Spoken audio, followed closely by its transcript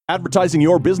Advertising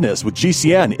your business with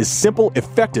GCN is simple,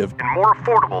 effective, and more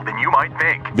affordable than you might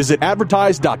think. Visit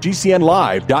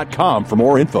advertise.gcnlive.com for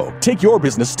more info. Take your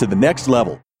business to the next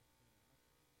level.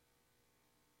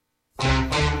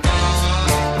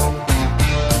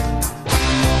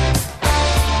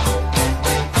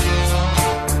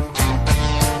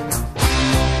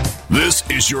 This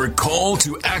is your call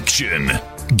to action.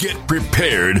 Get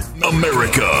prepared,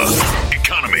 America.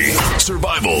 Economy,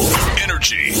 survival,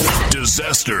 energy,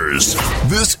 disasters.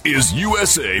 This is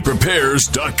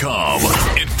USAPrepares.com.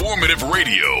 Informative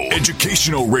radio,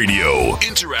 educational radio.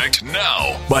 Interact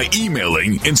now by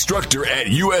emailing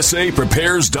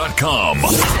instructor@USAPrepares.com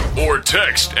or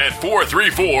text at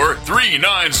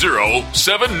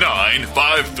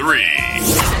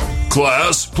 434-390-7953.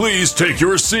 Class, please take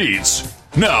your seats.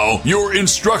 Now, your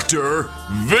instructor,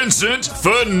 Vincent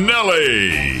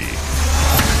Finelli.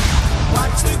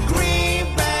 Watch the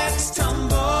greenbacks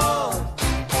tumble.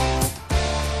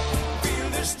 Feel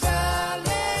their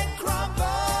stallion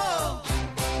crumble.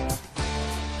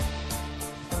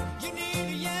 You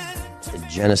need a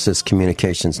Genesis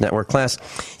Communications Network class.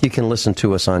 You can listen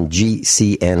to us on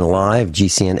GCN Live,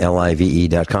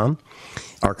 GCNLIVE.com.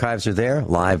 Archives are there.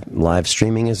 Live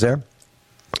streaming is there.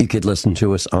 You could listen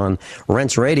to us on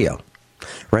Rents Radio,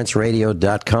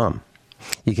 rentsradio.com.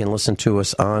 You can listen to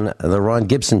us on the Ron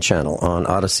Gibson channel on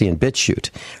Odyssey and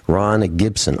BitChute. Ron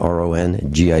Gibson,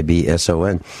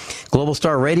 RONGIBSON. Global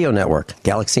Star Radio Network,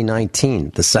 Galaxy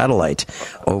 19, the satellite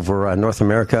over North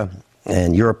America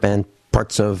and Europe and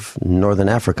parts of Northern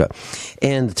Africa.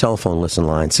 And the telephone listen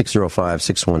line,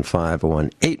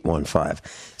 605-615-1815.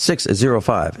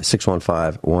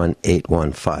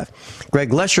 605-615-1815.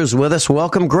 Greg Lesher's with us.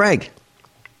 Welcome, Greg.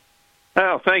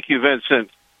 Oh, thank you, Vincent.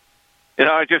 You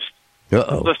know, I just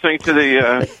listening to the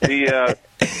at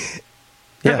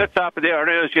the top of the hour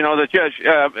news, you know, the judge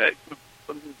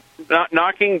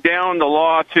knocking down the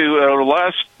law to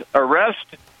arrest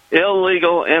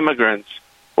illegal immigrants.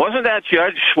 Wasn't that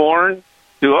judge sworn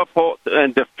to uphold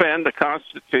and defend the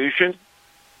Constitution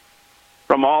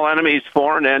from all enemies,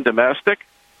 foreign and domestic?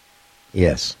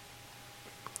 Yes.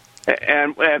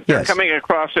 And if they're coming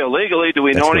across illegally, do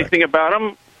we know anything about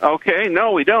them? Okay,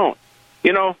 no, we don't.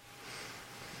 You know,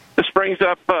 this brings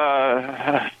up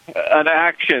an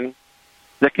action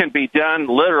that can be done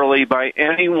literally by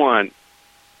anyone,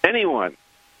 and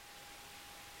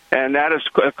that is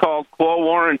called quo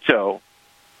warranto.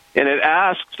 And it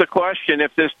asks the question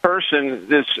if this person,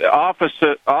 this office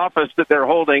that they're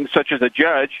holding, such as a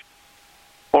judge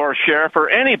or a sheriff or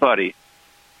anybody,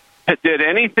 did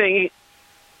anything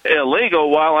illegal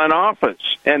while in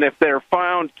office. And if they're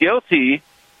found guilty,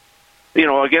 you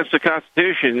know, against the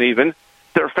Constitution even,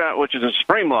 they're found, which is a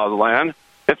supreme law of the land,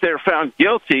 if they're found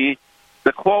guilty,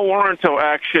 the quo warranto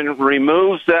action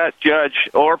removes that judge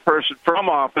or person from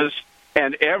office,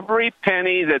 and every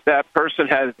penny that person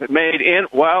has made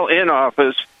while in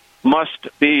office must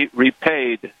be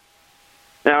repaid.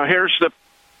 Now, here's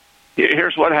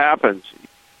what happens.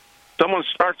 Someone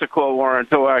starts a quo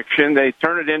warranto action. They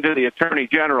turn it into the Attorney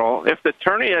General. If the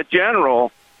Attorney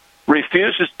General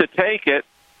refuses to take it,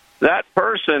 that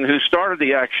person who started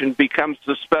the action becomes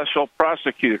the special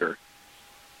prosecutor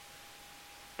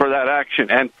for that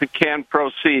action and can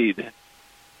proceed.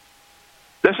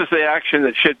 This is the action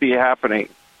that should be happening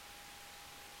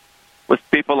with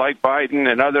people like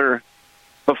Biden and other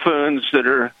buffoons that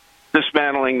are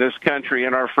dismantling this country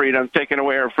and our freedom, taking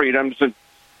away our freedoms and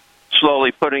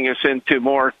slowly putting us into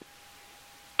more,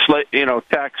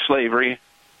 tax slavery,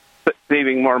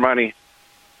 leaving more money.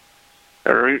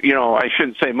 Or, I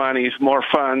shouldn't say money, more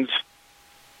funds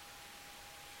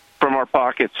from our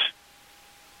pockets.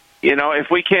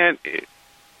 If we can't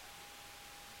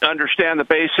understand the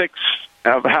basics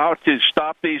of how to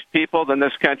stop these people, then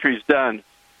this country's done.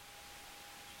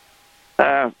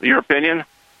 Your opinion?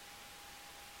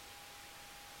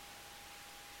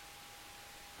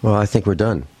 Well, I think we're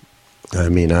done. I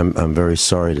mean, I'm very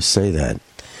sorry to say that,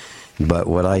 but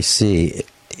what I see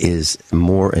is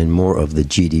more and more of the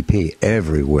GDP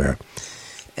everywhere.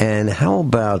 And how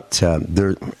about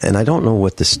there? And I don't know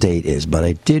what the state is, but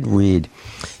I did read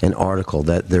an article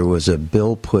that there was a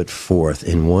bill put forth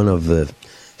in one of the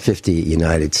 50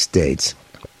 United States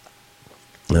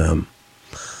along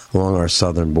our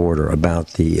southern border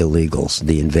about the illegals,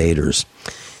 the invaders,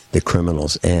 the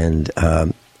criminals, and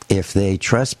if they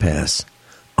trespass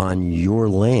on your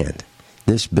land,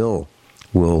 this bill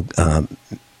will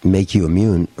make you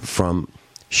immune from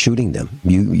shooting them.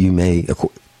 You may,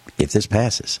 if this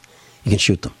passes, you can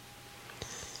shoot them.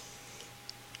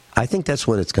 I think that's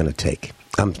what it's going to take.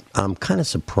 I'm kind of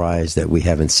surprised that we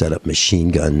haven't set up machine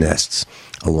gun nests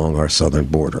along our southern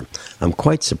border. I'm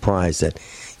quite surprised that,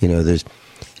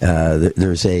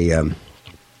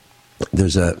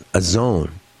 there's a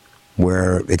zone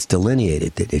where it's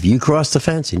delineated that if you cross the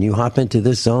fence and you hop into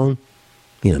this zone,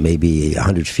 maybe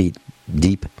 100 feet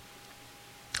deep,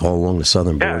 all along the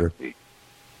southern border,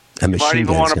 a machine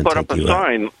gun is going to take you out.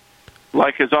 Sign,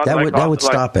 like his that would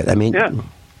stop it. I mean,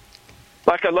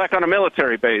 like on a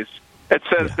military base. It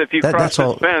says if you cross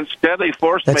this fence, deadly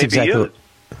force may be used.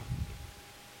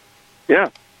 Yeah.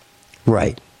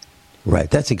 Right.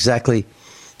 That's exactly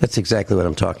what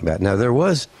I'm talking about. Now there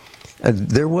was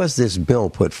this bill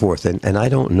put forth, and I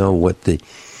don't know what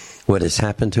has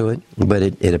happened to it, but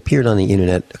it appeared on the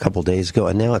internet a couple days ago,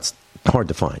 and now it's hard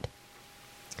to find.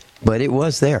 But it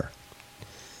was there,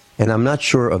 and I'm not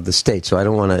sure of the state, so I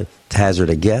don't want to hazard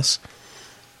a guess.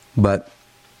 But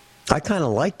I kind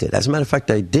of liked it. As a matter of fact,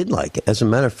 I did like it. As a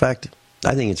matter of fact,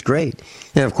 I think it's great.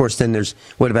 And, of course, then there's,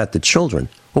 what about the children?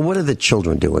 Well, what are the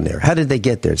children doing there? How did they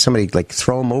get there? Did somebody,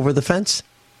 throw them over the fence?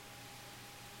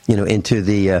 Into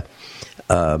the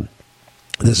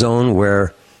zone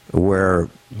where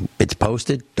it's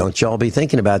posted? Don't y'all be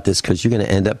thinking about this because you're going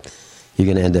to end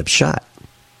up shot.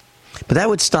 But that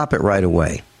would stop it right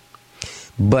away.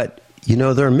 But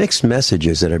there are mixed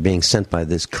messages that are being sent by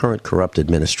this current corrupt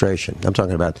administration. I'm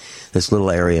talking about this little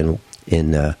area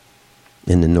in the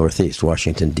Northeast,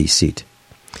 Washington, D.C.,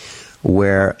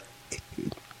 where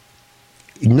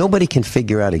nobody can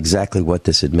figure out exactly what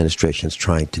this administration is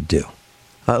trying to do.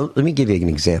 Let me give you an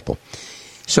example.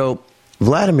 So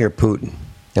Vladimir Putin,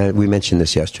 we mentioned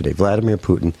this yesterday, Vladimir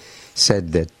Putin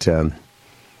said that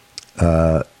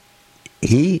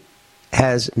he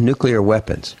has nuclear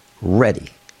weapons ready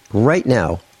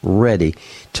to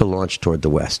launch toward the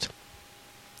West.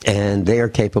 And they are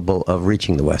capable of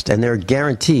reaching the West. And they're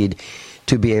guaranteed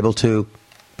to be able to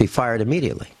be fired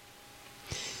immediately.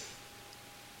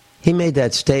 He made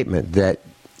that statement that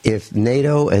if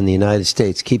NATO and the United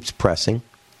States keeps pressing,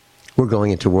 we're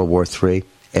going into World War III,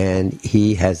 and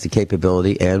he has the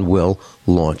capability and will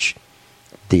launch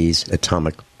these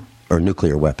atomic or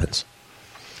nuclear weapons.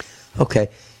 Okay,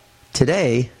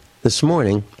 this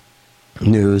morning,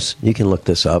 news, you can look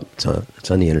this up, it's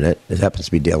on the internet, it happens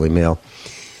to be Daily Mail.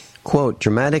 Quote,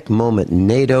 dramatic moment,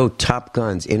 NATO Top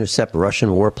Guns intercept Russian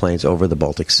warplanes over the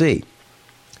Baltic Sea.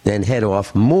 Then head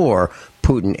off more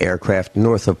Putin aircraft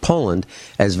north of Poland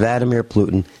as Vladimir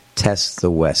Putin tests the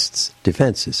West's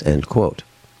defenses, end quote.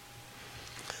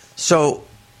 So,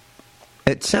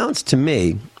 it sounds to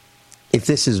me, if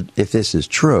this is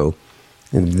true,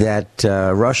 that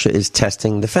Russia is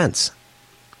testing the fence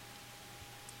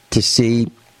to see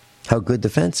how good the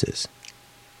fence is.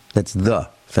 That's the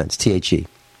fence, T-H-E,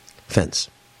 fence,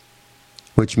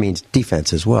 which means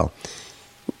defense as well.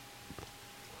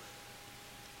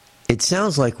 It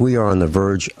sounds like we are on the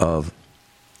verge of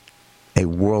a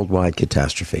worldwide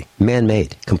catastrophe,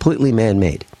 man-made, completely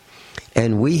man-made.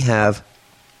 And we have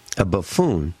a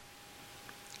buffoon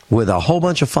with a whole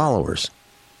bunch of followers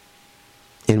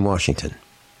in Washington.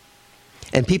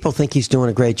 And people think he's doing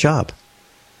a great job.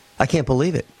 I can't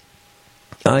believe it.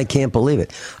 I can't believe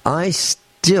it. I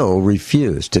still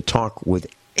refuse to talk with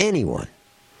anyone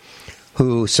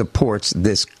who supports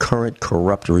this current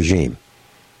corrupt regime.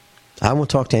 I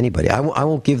won't talk to anybody. I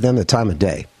won't give them the time of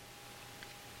day.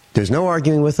 There's no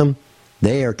arguing with them.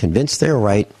 They are convinced they're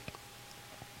right.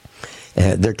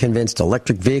 They're convinced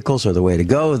electric vehicles are the way to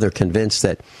go. They're convinced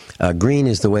that green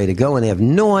is the way to go, and they have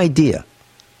no idea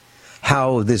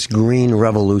how this green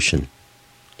revolution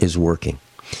is working.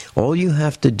 All you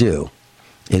have to do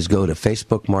is go to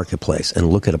Facebook Marketplace and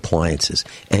look at appliances,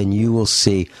 and you will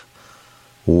see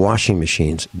washing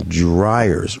machines,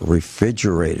 dryers,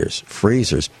 refrigerators,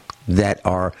 freezers that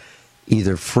are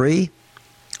either free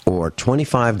or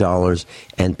 $25,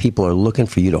 and people are looking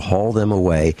for you to haul them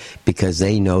away because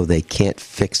they know they can't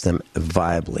fix them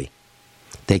viably.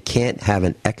 They can't have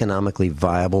an economically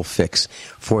viable fix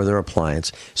for their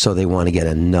appliance, so they want to get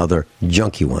another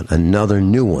junky one, another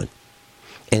new one.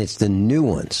 And it's the new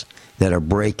ones that are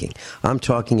breaking. I'm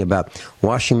talking about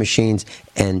washing machines,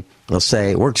 and they'll say,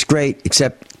 it works great,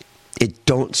 except it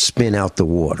don't spin out the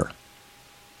water.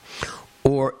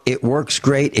 Or it works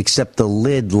great, except the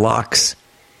lid locks,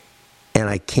 and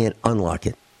I can't unlock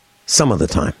it some of the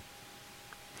time.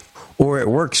 Or it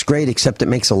works great, except it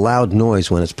makes a loud noise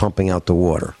when it's pumping out the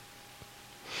water.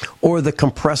 Or the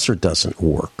compressor doesn't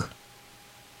work.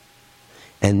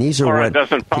 And these are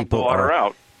what people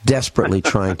are desperately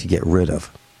trying to get rid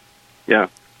of. Yeah.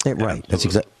 Right. That's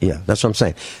that's what I'm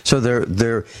saying. So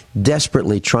they're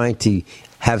desperately trying to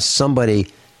have somebody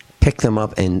pick them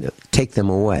up and take them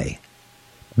away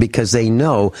because they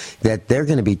know that they're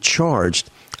going to be charged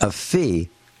a fee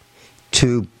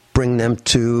to bring them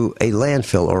to a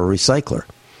landfill or a recycler.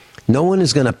 No one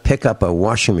is going to pick up a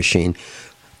washing machine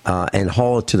and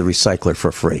haul it to the recycler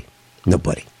for free.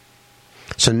 Nobody.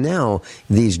 So now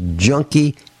these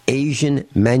junky Asian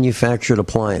manufactured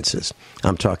appliances,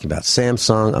 I'm talking about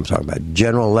Samsung, I'm talking about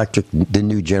General Electric, the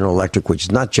new General Electric, which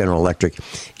is not General Electric,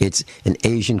 it's an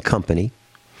Asian company.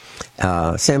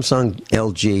 Samsung,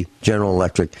 LG, General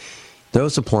Electric,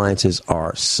 those appliances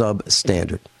are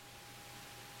substandard.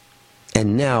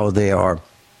 And now they are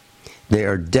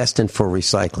destined for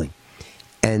recycling.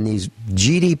 And these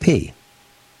GDP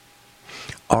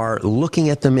are looking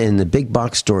at them in the big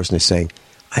box stores and they're saying,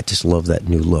 I just love that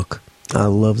new look. I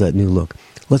love that new look.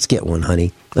 Let's get one,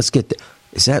 honey. Let's get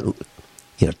is that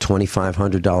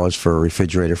 $2,500 for a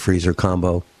refrigerator freezer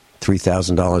combo,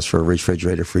 $3,000 for a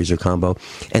refrigerator freezer combo,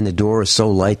 and the door is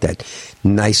so light, that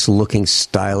nice looking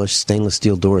stylish stainless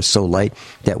steel door is so light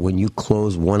that when you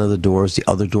close one of the doors, the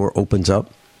other door opens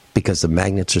up because the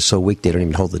magnets are so weak they don't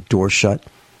even hold the door shut.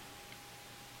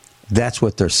 That's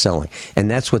what they're selling, and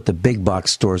that's what the big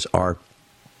box stores are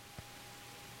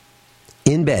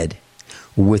in bed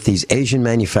with these Asian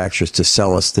manufacturers to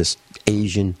sell us this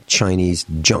Asian Chinese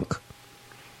junk.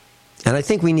 And I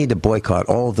think we need to boycott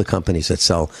all of the companies that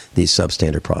sell these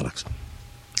substandard products.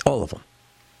 All of them.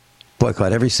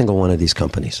 Boycott every single one of these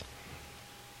companies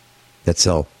that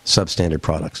sell substandard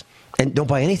products. And don't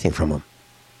buy anything from them.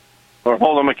 Or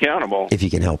hold them accountable. If you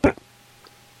can help it.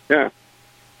 Yeah.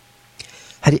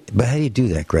 How do you do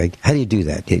that, Greg? How do you do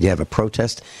that? Do you have a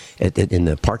protest in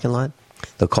the parking lot?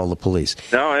 They'll call the police.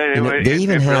 No, it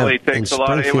really takes a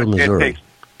lot.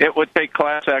 It would take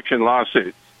class action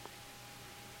lawsuits.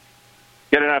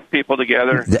 Get enough people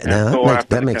together.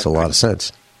 That makes a lot of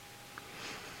sense.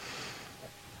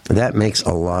 That makes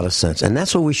a lot of sense, and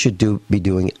that's what we should be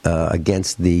doing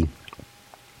against the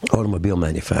automobile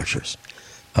manufacturers.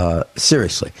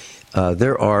 Seriously,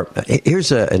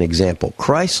 here's an example.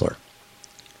 Chrysler.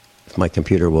 If my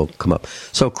computer will come up.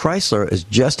 So Chrysler has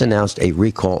just announced a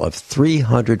recall of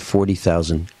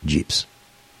 340,000 Jeeps.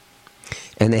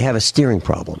 And they have a steering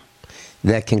problem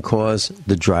that can cause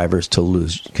the drivers to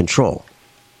lose control.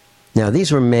 Now,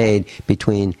 these were made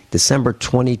between December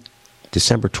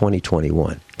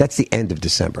 2021. That's the end of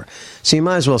December. So you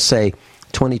might as well say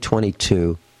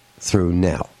 2022 through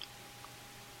now.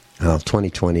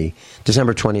 2020,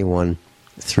 December 21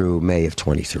 through May of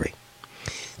 23.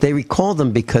 They recall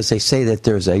them because they say that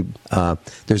there's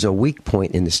a weak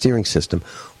point in the steering system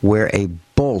where a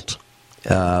bolt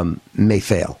may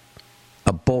fail,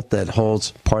 a bolt that holds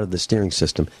part of the steering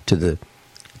system to the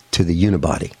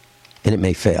unibody, and it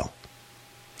may fail.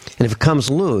 And if it comes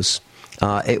loose,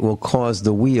 it will cause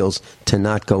the wheels to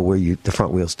not go the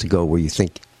front wheels to go where you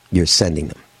think you're sending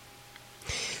them.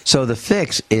 So the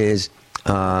fix is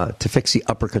to fix the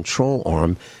upper control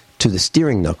arm to the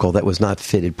steering knuckle that was not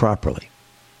fitted properly.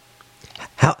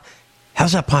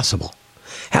 How's that possible?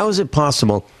 How is it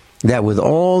possible that with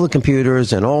all the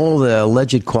computers and all the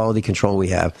alleged quality control we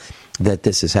have, that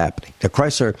this is happening? Now,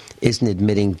 Chrysler isn't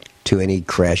admitting to any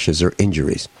crashes or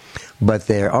injuries, but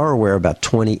they are aware about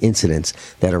 20 incidents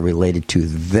that are related to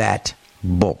that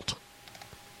bolt.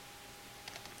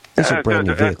 These are brand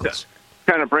new vehicles.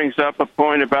 That kind of brings up a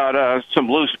point about some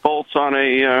loose bolts on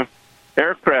a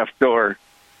aircraft door,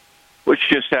 which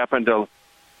just happened to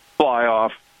fly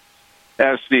off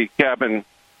as the cabin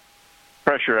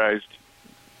pressurized.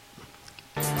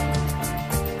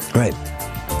 Right.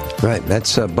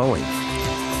 That's Boeing.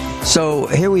 So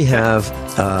here we have,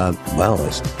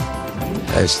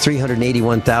 there's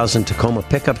 381,000 Tacoma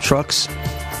pickup trucks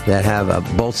that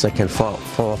have bolts that can fall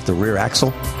off the rear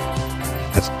axle.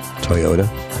 That's Toyota.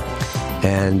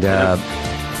 And,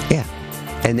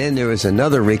 And then there was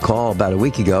another recall about a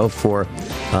week ago for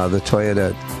the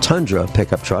Toyota Tundra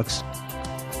pickup trucks,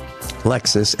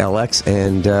 Lexus, LX,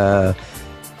 and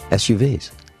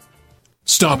SUVs.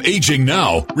 Stop aging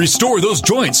now. Restore those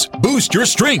joints. Boost your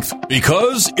strength.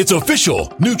 Because it's official.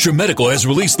 NutriMedical has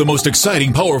released the most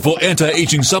exciting, powerful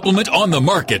anti-aging supplement on the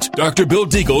market. Dr. Bill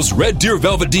Deagle's Red Deer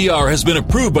Velvet DR has been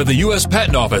approved by the U.S.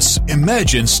 Patent Office.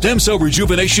 Imagine stem cell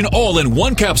rejuvenation all in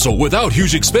one capsule without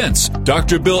huge expense.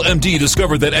 Dr. Bill MD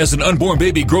discovered that as an unborn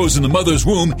baby grows in the mother's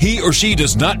womb, he or she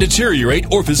does not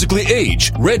deteriorate or physically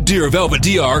age. Red Deer Velvet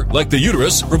DR, like the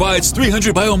uterus, provides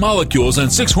 300 biomolecules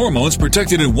and 6 hormones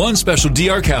protected in one special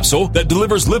Velvet DR capsule that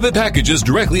delivers lipid packages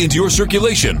directly into your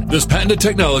circulation. This patented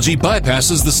technology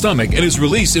bypasses the stomach and is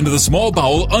released into the small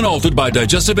bowel unaltered by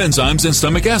digestive enzymes and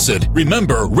stomach acid.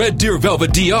 Remember, Red Deer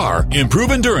Velvet DR.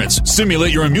 Improve endurance,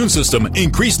 stimulate your immune system,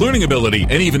 increase learning ability,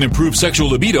 and even improve sexual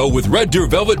libido with Red Deer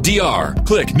Velvet DR.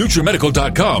 Click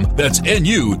NutriMedical.com, that's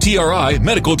N-U-T-R-I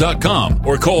Medical.com,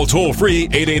 or call toll-free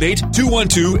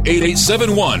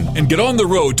 888-212-8871 and get on the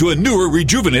road to a newer,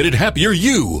 rejuvenated, happier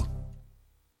you.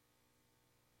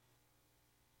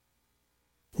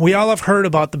 We all have heard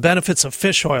about the benefits of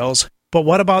fish oils, but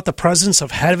what about the presence of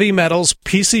heavy metals,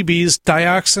 PCBs,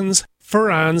 dioxins,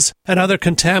 furans, and other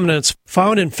contaminants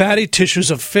found in fatty tissues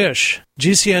of fish?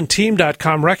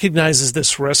 GCNteam.com recognizes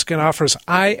this risk and offers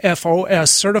IFOS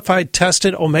certified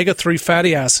tested omega-3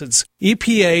 fatty acids.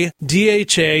 EPA,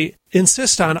 DHA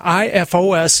insist on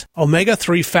IFOS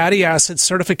omega-3 fatty acid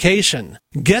certification.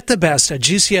 Get the best at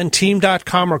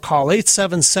GCNteam.com or call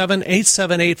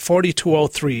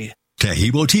 877-878-4203.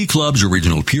 Tahibo Tea Club's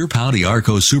original Pure Pau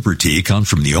Arco Super Tea comes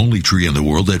from the only tree in the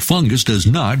world that fungus does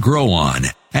not grow on.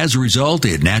 As a result,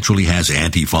 it naturally has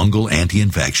antifungal,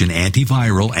 anti-infection,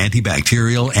 antiviral,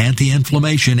 antibacterial,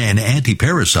 anti-inflammation, and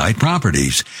anti-parasite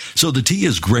properties. So the tea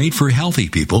is great for healthy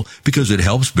people because it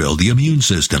helps build the immune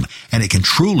system, and it can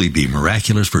truly be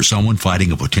miraculous for someone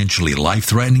fighting a potentially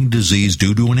life-threatening disease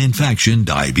due to an infection,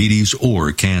 diabetes,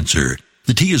 or cancer.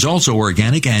 The tea is also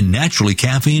organic and naturally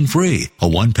caffeine-free. A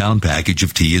 1-pound package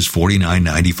of tea is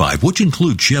 $49.95, which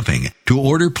includes shipping. To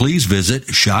order, please visit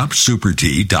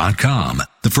shopsupertea.com.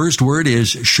 The first word is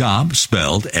shop,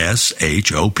 spelled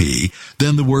S-H-O-P,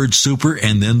 then the word super,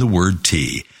 and then the word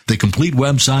tea. The complete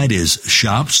website is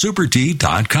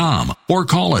shopsupertea.com, or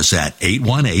call us at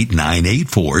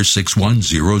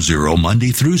 818-984-6100 Monday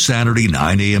through Saturday,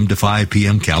 9 a.m. to 5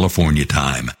 p.m. California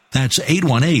time. That's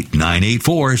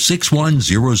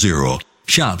 818-984-6100.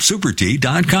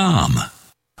 shopsupertea.com.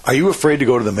 Are you afraid to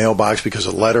go to the mailbox because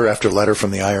of letter after letter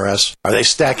from the IRS? Are they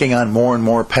stacking on more and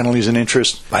more penalties and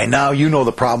interest? By now, you know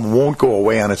the problem won't go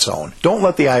away on its own. Don't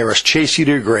let the IRS chase you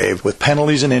to your grave with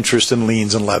penalties and interest and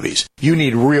liens and levies. You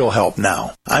need real help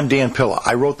now. I'm Dan Pilla.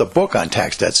 I wrote the book on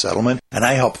tax debt settlement, and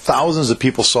I help thousands of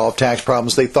people solve tax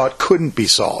problems they thought couldn't be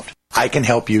solved. I can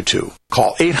help you too.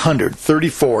 Call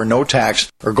 800-34-NO-TAX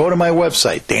or go to my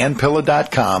website,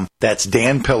 danpilla.com. That's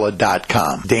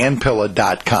danpilla.com.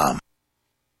 danpilla.com.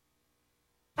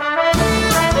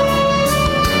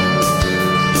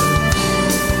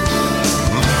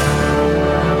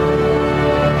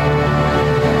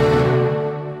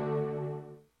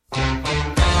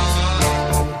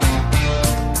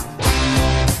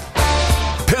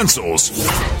 Pencils,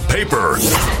 paper,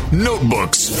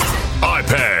 notebooks,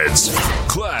 iPads.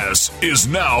 Class is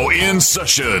now in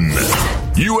session.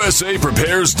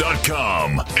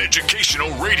 USAPrepares.com.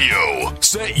 Educational radio.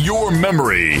 Set your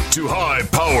memory to high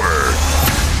power.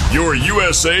 Your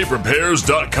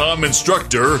USAPrepares.com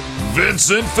instructor,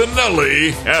 Vincent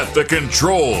Finelli, at the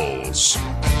controls.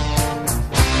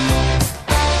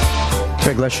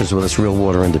 Greg Lesher's with us,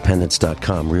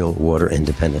 realwaterindependence.com,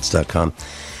 realwaterindependence.com.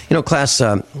 You know, class,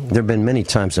 there have been many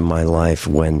times in my life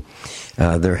when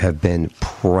there have been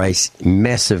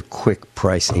massive, quick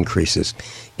price increases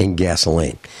in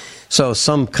gasoline. So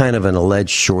some kind of an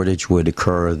alleged shortage would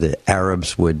occur. The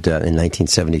Arabs would, in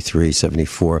 1973,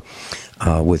 74,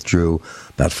 withdrew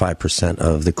about 5%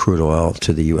 of the crude oil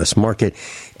to the U.S. market,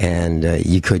 and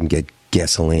you couldn't get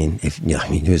gasoline.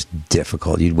 It was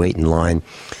difficult. You'd wait in line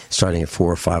starting at 4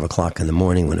 or 5 o'clock in the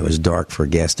morning when it was dark for a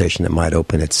gas station that might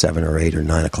open at 7 or 8 or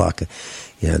 9 o'clock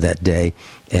that day,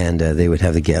 and they would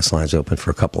have the gas lines open for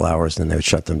a couple hours, then they would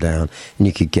shut them down, and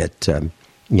you could get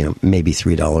maybe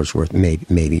 $3 worth,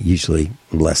 maybe usually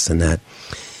less than that,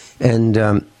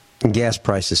 and gas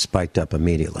prices spiked up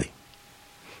immediately.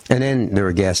 And then there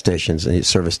were gas stations and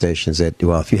service stations that,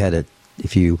 well, if you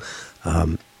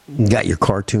got your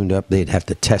car tuned up, they'd have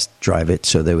to test drive it,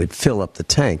 so they would fill up the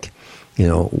tank,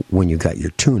 when you got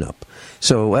your tune-up.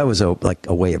 So that was a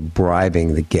way of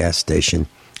bribing the gas station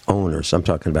owners. I'm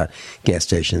talking about gas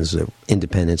stations,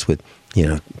 independents with,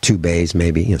 2 bays,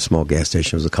 maybe, small gas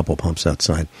stations, a couple pumps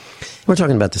outside. We're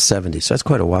talking about the 70s, so that's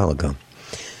quite a while ago.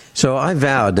 So I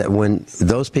vowed that when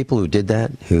those people who did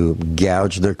that, who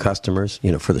gouged their customers,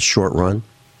 for the short run,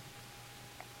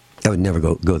 I would never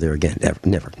go there again.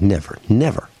 Never.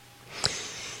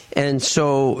 And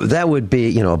so that would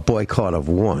be, a boycott of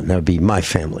one. That would be my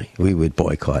family. We would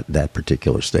boycott that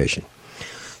particular station.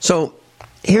 So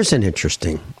here's an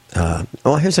interesting,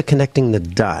 here's a connecting the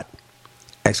dot,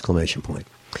 exclamation point.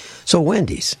 So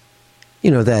Wendy's,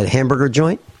 that hamburger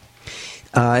joint,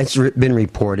 it's been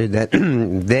reported that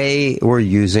they were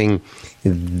using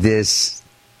this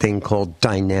thing called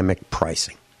dynamic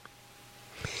pricing.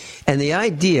 And the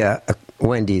idea,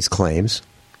 Wendy's claims,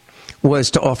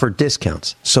 was to offer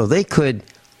discounts. So they could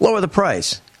lower the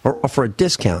price or offer a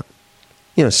discount,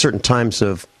 certain times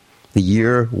of the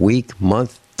year, week,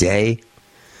 month, day.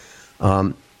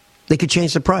 They could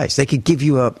change the price. They could give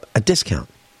you a discount.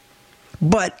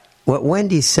 But what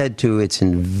Wendy's said to its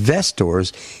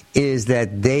investors is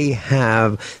that they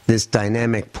have this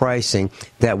dynamic pricing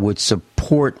that would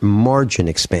support margin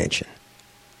expansion.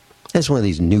 That's one of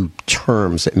these new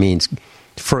terms that means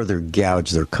further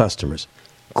gouge their customers.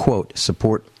 Quote,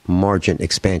 support margin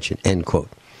expansion, end quote.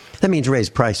 That means raise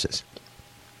prices.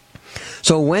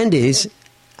 So Wendy's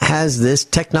has this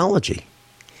technology,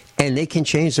 and they can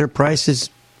change their prices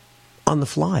on the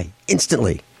fly,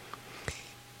 instantly.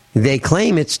 They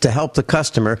claim it's to help the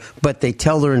customer, but they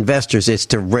tell their investors it's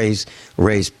to raise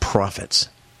profits.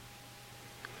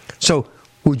 So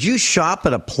would you shop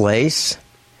at a place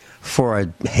for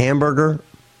a hamburger,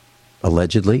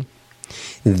 allegedly,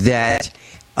 that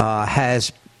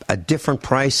has a different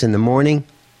price in the morning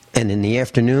and in the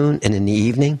afternoon and in the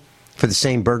evening for the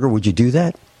same burger? Would you do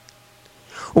that?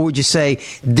 Or would you say,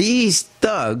 these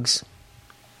thugs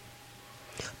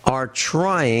are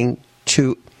trying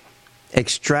to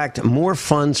extract more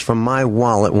funds from my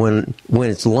wallet when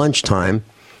it's lunchtime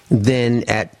than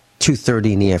at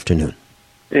 2:30 in the afternoon?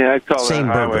 Yeah, I'd call Same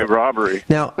that highway burger. robbery.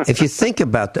 Now, if you think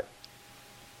about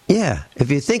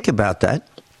that,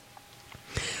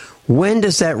 when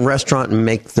does that restaurant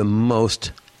make the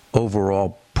most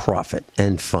overall profit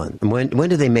and fun? When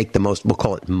do they make the most, we'll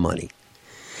call it money?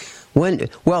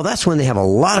 Well, that's when they have a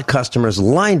lot of customers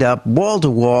lined up, wall to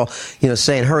wall,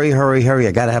 saying, hurry, hurry, hurry,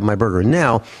 I got to have my burger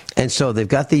now. And so they've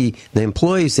got the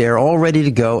employees there all ready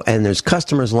to go, and there's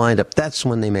customers lined up. That's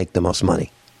when they make the most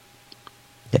money.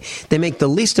 They make the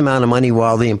least amount of money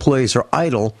while the employees are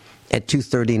idle at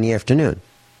 2:30 in the afternoon.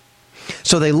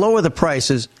 So they lower the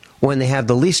prices when they have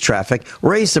the least traffic,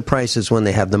 raise the prices when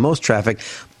they have the most traffic.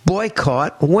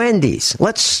 Boycott Wendy's.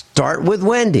 Let's start with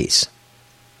Wendy's.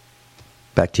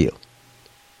 Back to you.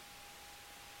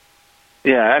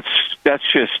 Yeah, that's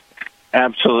just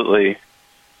absolutely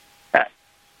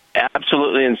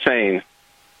insane.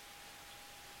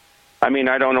 I mean,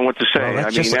 I don't know what to say. Well,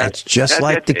 that's just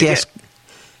like the gas.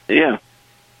 Yeah.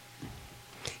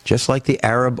 Just like the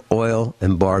Arab oil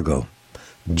embargo.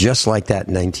 Just like that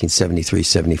in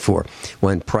 1973-74,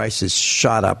 when prices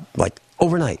shot up like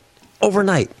overnight.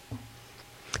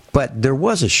 But there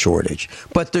was a shortage.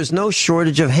 But there's no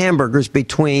shortage of hamburgers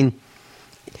between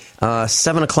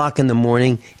 7 o'clock in the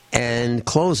morning and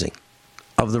closing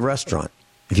of the restaurant,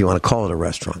 if you want to call it a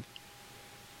restaurant.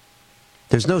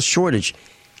 There's no shortage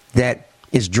that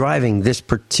is driving this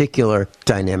particular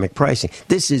dynamic pricing.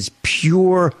 This is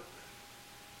pure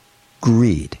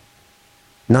greed.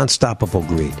 Non-stoppable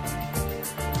greed.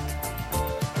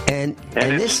 And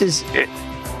this is...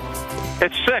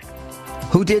 It's sick.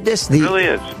 Who did this? It really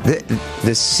is.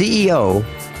 The CEO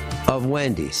of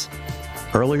Wendy's,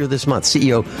 earlier this month,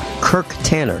 CEO Kirk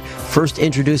Tanner, first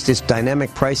introduced this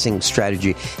dynamic pricing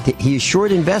strategy. He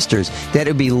assured investors that it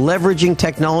would be leveraging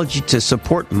technology to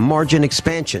support margin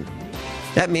expansion.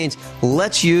 That means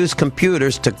let's use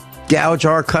computers to gouge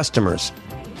our customers.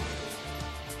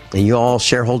 And you all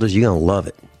shareholders, you're going to love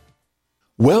it.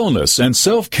 Wellness and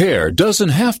self-care doesn't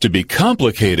have to be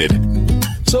complicated.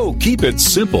 So keep it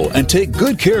simple and take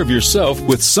good care of yourself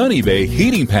with Sunny Bay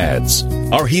heating pads.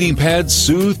 Our heating pads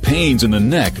soothe pains in the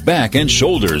neck, back, and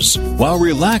shoulders while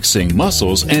relaxing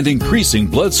muscles and increasing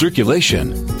blood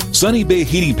circulation. Sunny Bay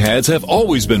heating pads have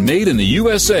always been made in the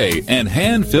USA and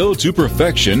hand-filled to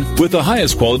perfection with the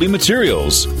highest quality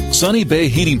materials. Sunny Bay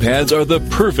heating pads are the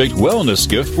perfect wellness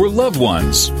gift for loved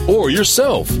ones or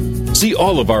yourself. See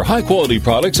all of our high-quality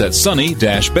products at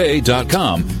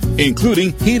sunny-bay.com,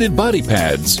 including heated body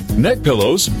pads, neck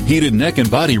pillows, heated neck and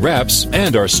body wraps,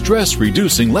 and our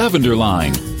stress-reducing lavender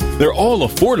line. They're all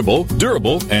affordable,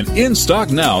 durable, and in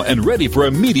stock now and ready for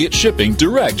immediate shipping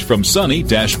direct from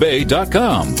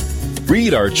sunny-bay.com.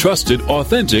 Read our trusted,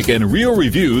 authentic, and real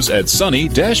reviews at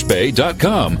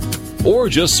sunny-bay.com or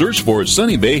just search for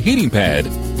Sunny Bay Heating Pad.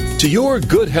 To your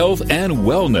good health and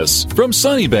wellness from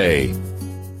Sunny Bay.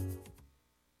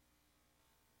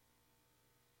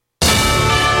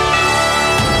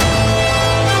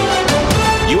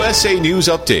 USA News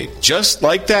Update. Just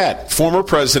like that, former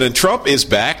President Trump is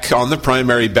back on the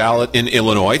primary ballot in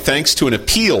Illinois thanks to an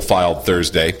appeal filed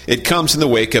Thursday. It comes in the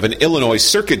wake of an Illinois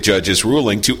circuit judge's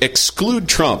ruling to exclude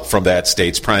Trump from that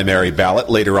state's primary ballot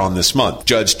later on this month.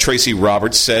 Judge Tracy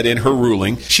Roberts said in her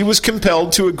ruling she was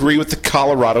compelled to agree with the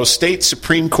Colorado State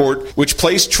Supreme Court, which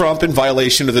placed Trump in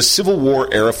violation of the Civil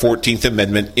War-era 14th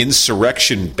Amendment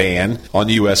insurrection ban on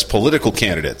U.S. political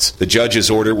candidates. The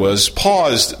judge's order was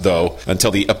paused, though,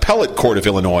 until the Appellate Court of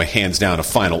Illinois hands down a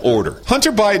final order.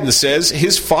 Hunter Biden says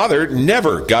his father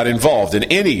never got involved in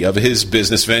any of his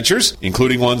business ventures,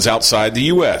 including ones outside the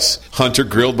U.S. Hunter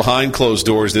grilled behind closed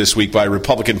doors this week by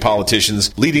Republican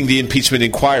politicians leading the impeachment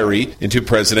inquiry into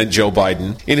President Joe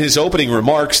Biden. In his opening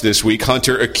remarks this week,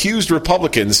 Hunter accused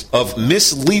Republicans of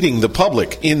misleading the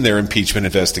public in their impeachment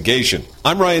investigation.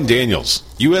 I'm Ryan Daniels,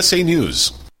 USA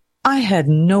News. I had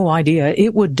no idea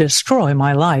it would destroy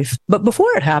my life. But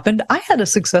before it happened, I had a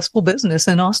successful business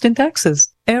in Austin,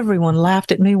 Texas. Everyone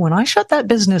laughed at me when I shut that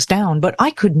business down, but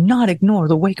I could not ignore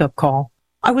the wake-up call.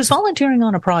 I was volunteering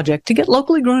on a project to get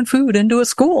locally grown food into a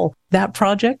school. That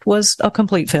project was a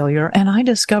complete failure, and I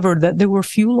discovered that there were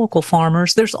few local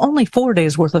farmers. There's only 4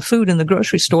 days worth of food in the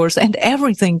grocery stores, and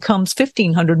everything comes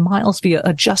 1,500 miles via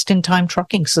a just-in-time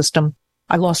trucking system.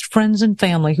 I lost friends and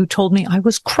family who told me I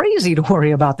was crazy to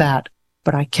worry about that,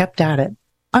 but I kept at it.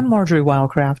 I'm Marjorie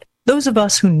Wildcraft. Those of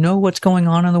us who know what's going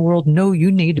on in the world know you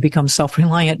need to become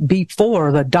self-reliant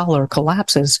before the dollar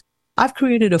collapses. I've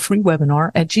created a free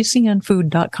webinar at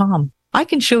gcnfood.com. I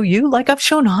can show you, like I've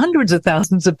shown hundreds of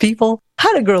thousands of people,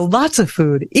 how to grow lots of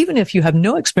food, even if you have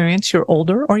no experience, you're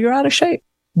older, or you're out of shape.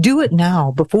 Do it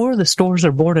now before the stores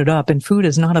are boarded up and food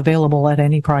is not available at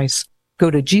any price. Go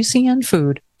to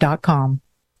gcnfood.com.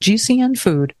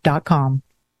 gcnfood.com.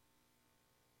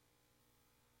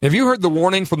 Have you heard the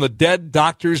warning from the dead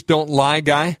doctors don't lie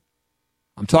guy?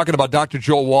 I'm talking about Dr.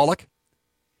 Joel Wallach.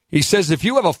 He says if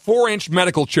you have a 4-inch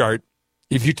medical chart,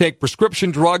 if you take prescription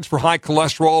drugs for high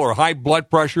cholesterol or high blood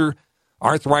pressure,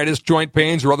 arthritis, joint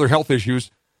pains, or other health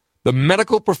issues, the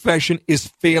medical profession is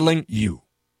failing you.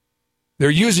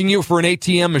 They're using you for an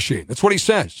ATM machine. That's what he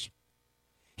says.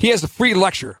 He has a free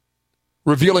lecture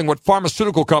revealing what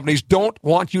pharmaceutical companies don't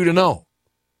want you to know.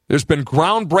 There's been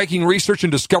groundbreaking research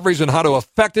and discoveries on how to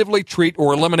effectively treat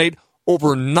or eliminate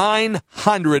over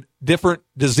 900 different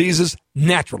diseases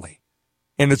naturally.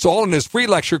 And it's all in his free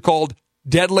lecture called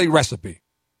Deadly Recipe.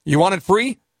 You want it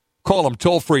free? Call him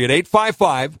toll-free at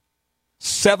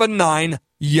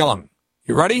 855-79-YOUNG.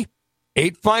 You ready?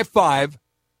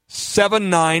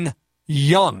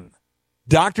 855-79-YOUNG.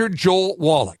 Dr. Joel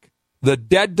Wallach, the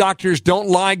dead doctors don't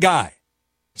lie guy,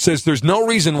 says there's no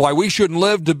reason why we shouldn't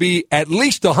live to be at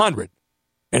least 100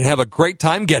 and have a great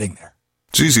time getting there.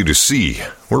 It's easy to see.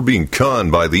 We're being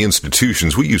conned by the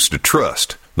institutions we used to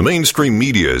trust. The mainstream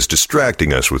media is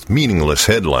distracting us with meaningless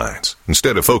headlines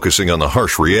instead of focusing on the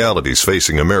harsh realities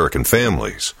facing American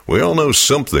families. We all know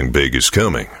something big is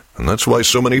coming, and that's why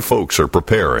so many folks are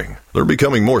preparing. They're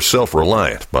becoming more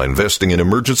self-reliant by investing in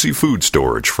emergency food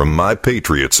storage from My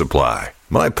Patriot Supply.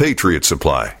 My Patriot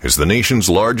Supply is the nation's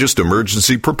largest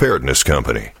emergency preparedness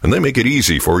company, and they make it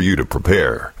easy for you to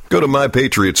prepare. Go to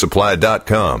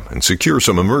MyPatriotSupply.com and secure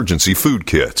some emergency food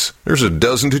kits. There's a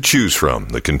dozen to choose from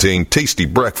that contain tasty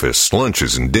breakfasts,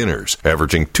 lunches, and dinners,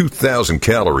 averaging 2,000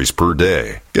 calories per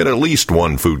day. Get at least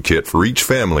one food kit for each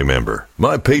family member.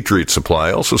 My Patriot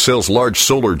Supply also sells large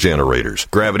solar generators,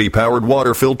 gravity-powered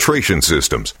water filtration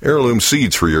systems, heirloom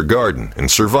seeds for your garden, and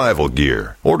survival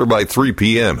gear. Order by 3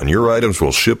 p.m. and your items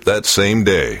will ship that same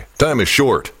day. Time is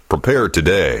short. Prepare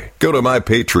today. Go to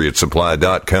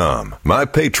MyPatriotSupply.com.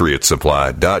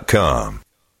 MyPatriotSupply.com.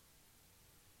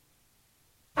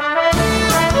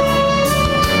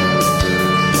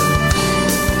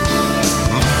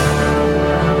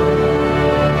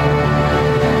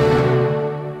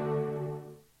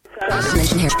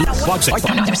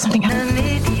 There's something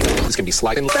it's gonna be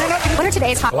sliding. What are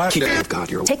today's hot?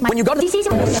 God, you're take my when you go to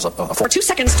the for 2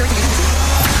 seconds during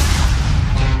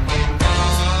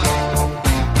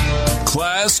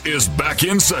Class is back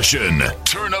in session.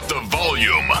 Turn up the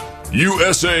volume.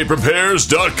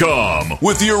 USAPrepares.com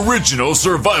with the original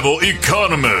survival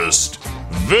economist,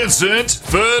 Vincent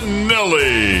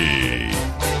Finelli.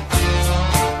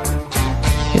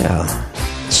 Yeah.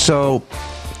 So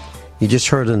you just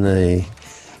heard in the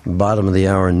bottom of the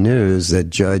hour news that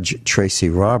Judge Tracy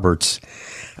Roberts,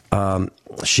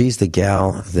 she's the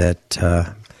gal that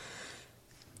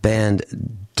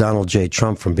banned Donald J.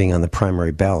 Trump from being on the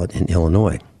primary ballot in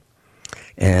Illinois.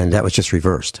 And that was just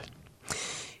reversed.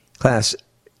 Class,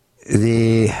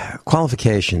 the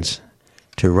qualifications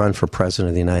to run for president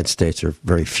of the United States are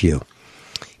very few.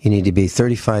 You need to be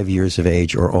 35 years of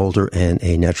age or older and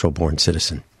a natural-born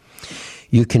citizen.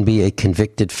 You can be a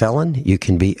convicted felon. You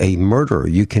can be a murderer.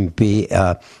 You can be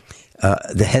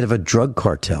the head of a drug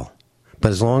cartel.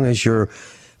 But as long as you're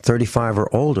 35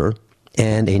 or older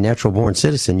and a natural-born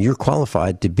citizen, you're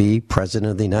qualified to be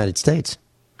president of the United States.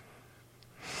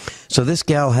 So this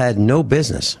gal had no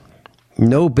business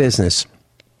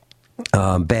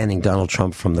banning Donald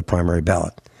Trump from the primary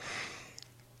ballot.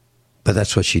 But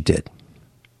that's what she did.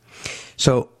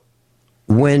 So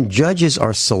when judges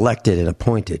are selected and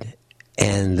appointed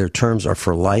and their terms are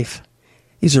for life,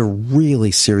 these are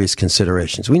really serious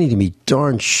considerations. We need to be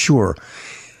darn sure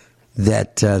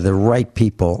that the right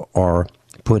people are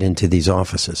put into these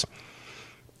offices.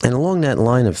 And along that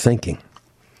line of thinking,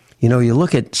 you know, you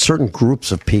look at certain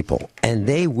groups of people and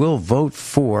they will vote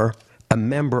for a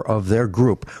member of their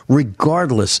group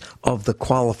regardless of the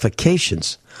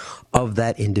qualifications of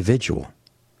that individual.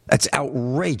 That's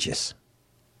outrageous.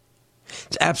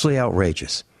 It's absolutely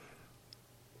outrageous.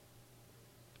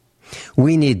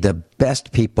 We need the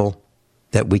best people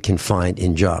that we can find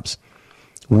in jobs.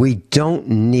 We don't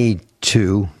need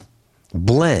to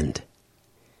blend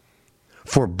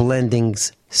for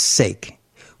blending's sake.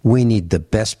 We need the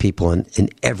best people in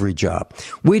every job.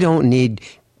 We don't need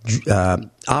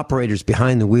operators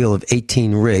behind the wheel of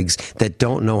 18 rigs that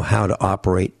don't know how to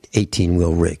operate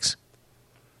 18-wheel rigs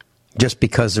just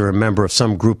because they're a member of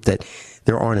some group that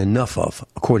there aren't enough of,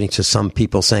 according to some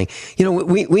people saying, you know,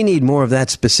 we need more of that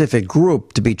specific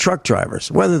group to be truck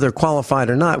drivers. Whether they're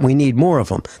qualified or not, we need more of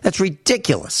them. That's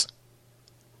ridiculous.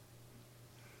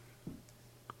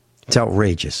 It's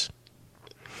outrageous.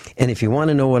 And if you want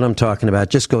to know what I'm talking about,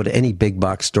 just go to any big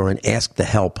box store and ask the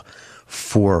help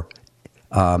for,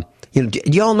 do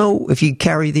y'all know if you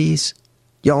carry these?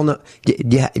 Y'all know?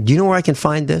 Do you know where I can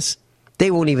find this? They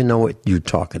won't even know what you're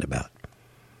talking about.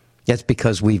 That's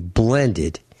because we've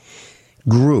blended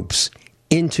groups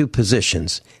into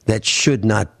positions that should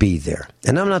not be there.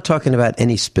 And I'm not talking about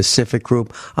any specific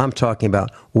group. I'm talking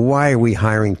about why are we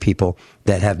hiring people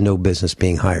that have no business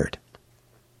being hired?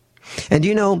 And do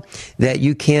you know that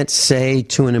you can't say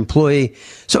to an employee,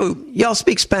 so y'all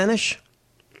speak Spanish?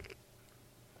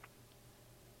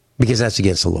 Because that's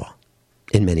against the law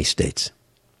in many states.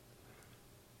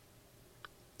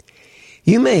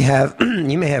 You may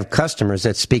have customers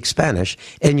that speak Spanish,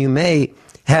 and you may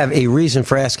have a reason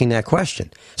for asking that question.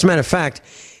 As a matter of fact,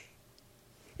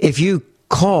 if you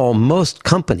call most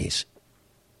companies,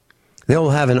 they'll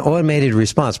have an automated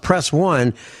response. Press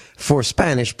 1 for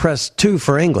Spanish, press 2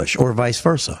 for English, or vice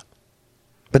versa.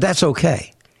 But that's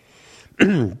okay.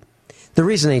 The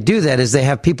reason they do that is they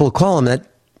have people call them that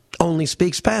only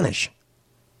speak Spanish.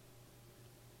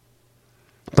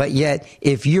 But yet,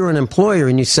 if you're an employer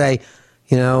and you say,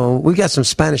 you know, we've got some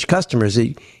Spanish customers,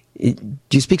 do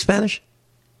you speak Spanish?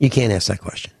 You can't ask that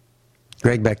question.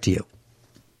 Greg, back to you.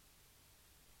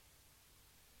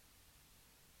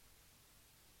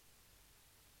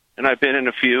 And I've been in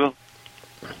a few.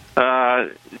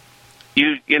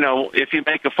 You know, if you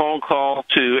make a phone call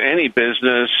to any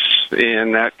business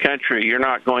in that country, you're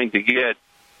not going to get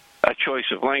a choice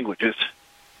of languages.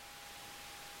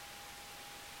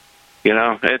 You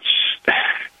know,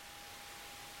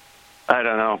 I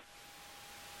don't know.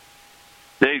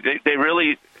 They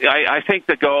really, I think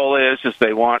the goal is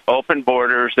they want open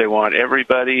borders. They want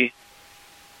everybody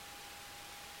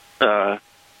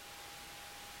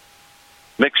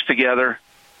mixed together.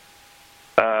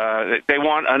 They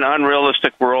want an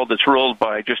unrealistic world that's ruled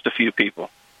by just a few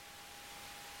people.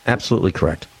 Absolutely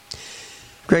correct.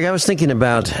 Greg, I was thinking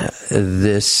about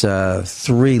this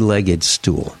three-legged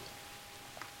stool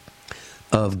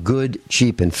of good,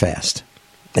 cheap, and fast.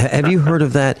 Have you heard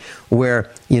of that? Where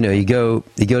you go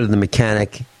to the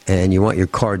mechanic and you want your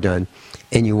car done,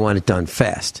 and you want it done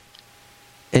fast,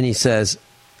 and he says,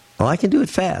 "Well, I can do it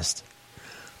fast,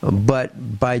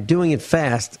 but by doing it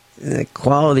fast, the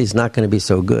quality is not going to be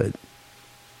so good."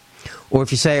 Or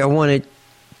if you say, "I want it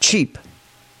cheap,"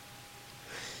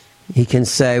 he can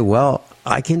say, "Well,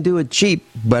 I can do it cheap,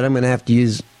 but I'm going to have to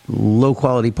use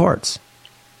low-quality parts."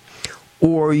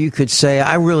 Or you could say,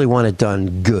 I really want it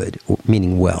done good,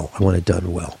 meaning well. I want it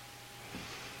done well.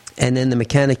 And then the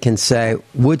mechanic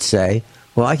would say,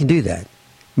 well, I can do that,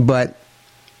 but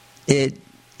it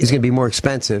is going to be more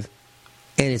expensive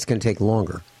and it's going to take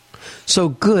longer. So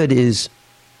good is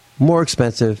more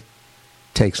expensive,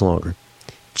 takes longer.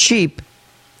 Cheap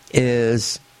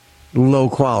is low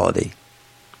quality,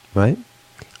 right?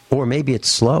 Or maybe it's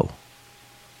slow.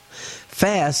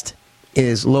 Fast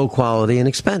is low quality and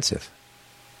expensive.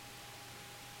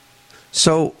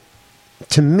 So,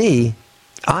 to me,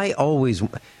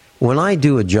 when I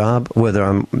do a job, whether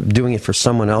I'm doing it for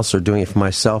someone else or doing it for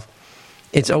myself,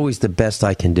 it's always the best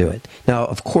I can do it. Now,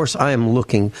 of course, I am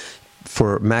looking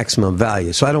for maximum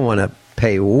value, so I don't want to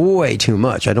pay way too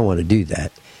much. I don't want to do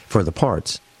that for the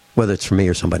parts, whether it's for me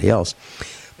or somebody else.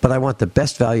 But I want the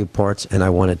best value parts, and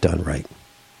I want it done right.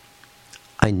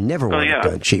 I never want it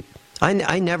done cheap.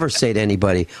 I never say to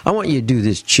anybody, I want you to do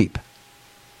this cheap.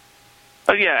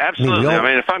 Oh yeah, absolutely. I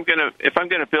mean, if I'm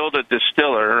gonna build a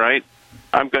distiller, right,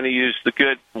 I'm going to use the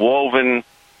good woven.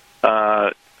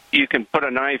 You can put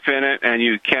a knife in it, and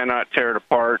you cannot tear it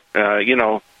apart.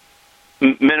 Minimum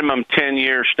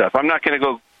 10-year stuff. I'm not going to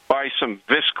go buy some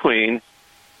Visqueen,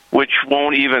 which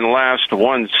won't even last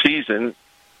one season,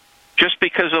 just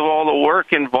because of all the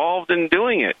work involved in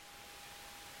doing it.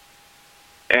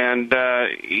 And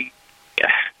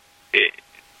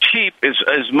cheap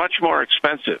is much more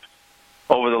expensive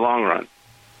over the long run.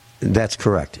 That's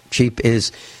correct. Cheap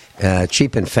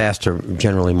and fast are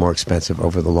generally more expensive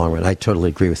over the long run. I totally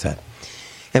agree with that.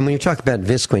 And when you talk about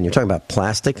Visqueen, you're talking about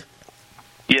plastic.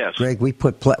 Yes, Greg. We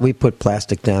put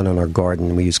plastic down in our garden,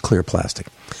 and we use clear plastic.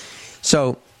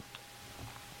 So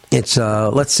it's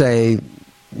let's say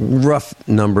rough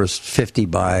numbers, 50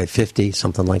 by 50,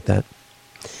 something like that.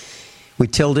 We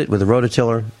tilled it with a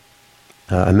rototiller,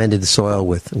 amended the soil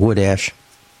with wood ash,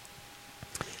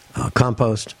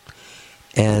 compost,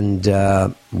 and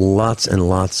lots and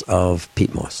lots of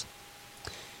peat moss.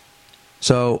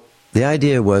 So the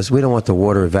idea was we don't want the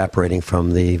water evaporating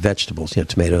from the vegetables,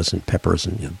 tomatoes and peppers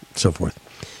and so forth.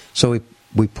 So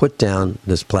we put down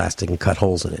this plastic and cut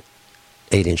holes in it,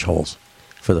 8-inch holes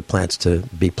for the plants to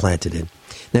be planted in.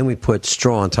 Then we put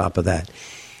straw on top of that.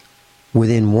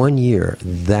 Within 1 year,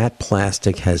 that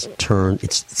plastic has turned,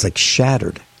 it's like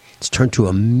shattered. It's turned to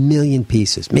 1 million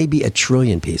pieces, maybe 1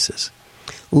 trillion pieces.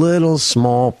 Little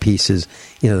small pieces,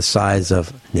 the size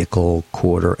of nickel,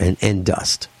 quarter, and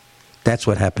dust. That's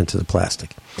what happened to the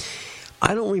plastic.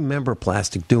 I don't remember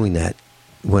plastic doing that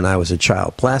when I was a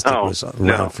child. Plastic was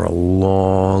around for a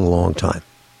long, long time.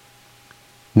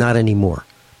 Not anymore.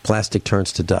 Plastic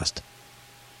turns to dust.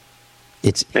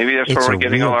 Maybe that's where we're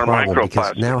getting all our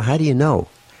microplastics. Now, how do you know?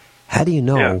 How do you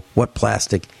know what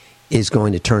plastic is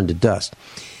going to turn to dust?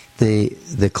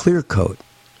 The clear coat.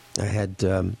 I had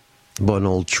bought an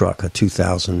old truck, a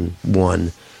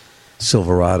 2001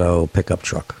 Silverado pickup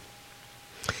truck,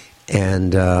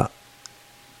 and the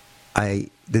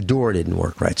door didn't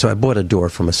work right. So I bought a door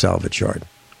from a salvage yard,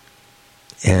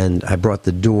 and I brought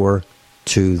the door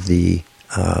to the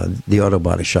auto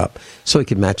body shop so he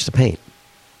could match the paint.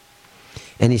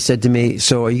 And he said to me,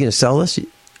 "So are you going to sell this? Or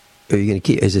are you going to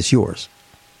keep? Is this yours?"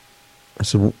 I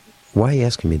said, "Why are you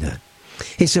asking me that?"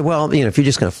 He said, "Well, if you're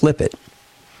just going to flip it,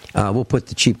 we'll put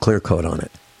the cheap clear coat on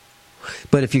it.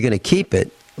 But if you're going to keep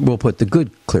it, we'll put the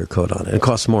good clear coat on it. It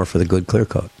costs more for the good clear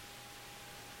coat."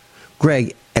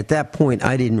 Greg, at that point,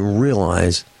 I didn't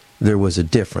realize there was a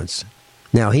difference.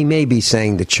 Now, he may be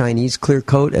saying the Chinese clear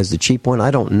coat as the cheap one. I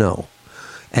don't know.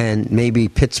 And maybe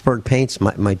Pittsburgh paints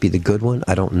might be the good one.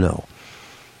 I don't know.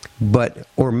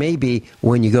 Or maybe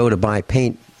when you go to buy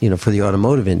paint, for the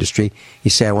automotive industry, you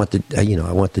say, I want the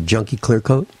junky clear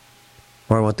coat,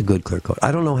 or I want the good clear coat.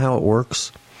 I don't know how it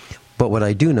works, but what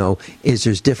I do know is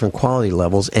there's different quality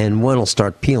levels, and one will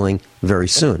start peeling very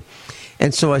soon.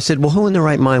 And so I said, well, who in their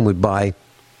right mind would buy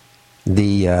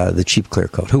the cheap clear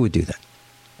coat? Who would do that?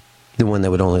 The one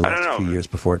that would only last a few years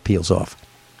before it peels off.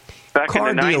 Back in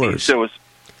the 90s, there was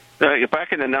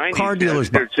back in the 90s. Car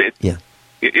dealers,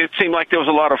 It seemed like there was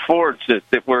a lot of Fords that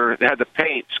had the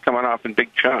paints coming off in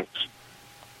big chunks.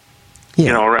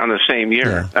 Around the same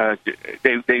year. Yeah.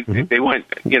 They went,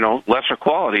 lesser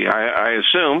quality. I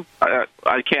assume.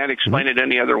 I can't explain it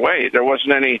any other way. There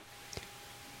wasn't any,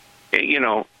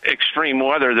 extreme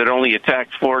weather that only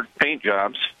attacked Ford paint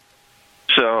jobs.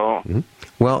 So,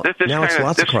 well, now it's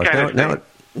lots of cars.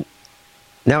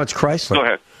 Now it's Chrysler. Go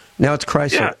ahead. Now it's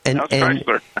Chrysler. Yeah, now it's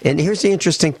Chrysler. And here's the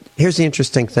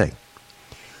interesting thing.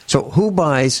 So who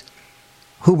buys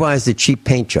the cheap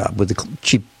paint job with the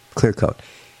cheap clear coat?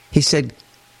 He said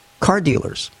car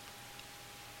dealers.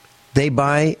 They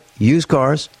buy used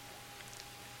cars,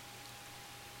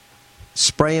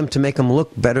 spray them to make them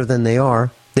look better than they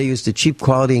are. They use the cheap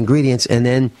quality ingredients, and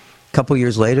then a couple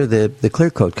years later, the clear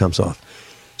coat comes off.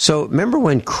 So remember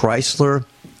when Chrysler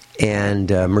and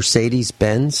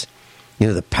Mercedes-Benz,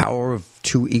 the power of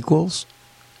two equals?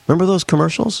 Remember those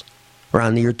commercials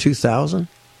around the year 2000?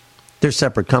 They're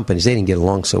separate companies. They didn't get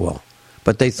along so well.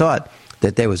 But they thought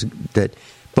that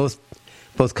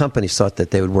both companies thought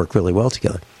that they would work really well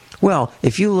together. Well,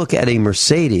 if you look at a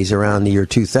Mercedes around the year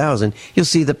 2000, you'll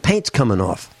see the paint's coming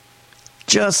off,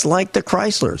 just like the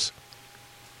Chryslers.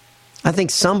 I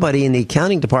think somebody in the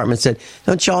accounting department said,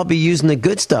 don't y'all be using the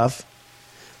good stuff.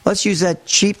 Let's use that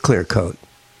cheap clear coat.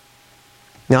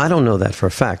 Now, I don't know that for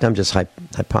a fact. I'm just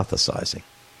hypothesizing.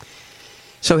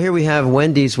 So here we have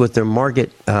Wendy's with their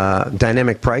market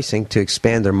dynamic pricing to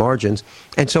expand their margins.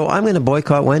 And so I'm going to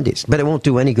boycott Wendy's, but it won't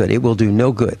do any good. It will do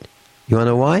no good. You want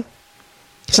to know why?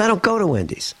 Because I don't go to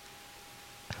Wendy's.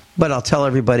 But I'll tell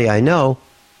everybody I know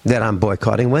that I'm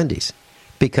boycotting Wendy's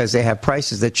because they have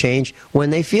prices that change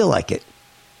when they feel like it.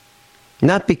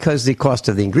 Not because the cost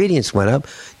of the ingredients went up,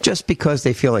 just because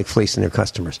they feel like fleecing their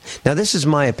customers. Now, this is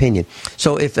my opinion.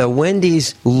 So if a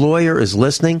Wendy's lawyer is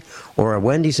listening or a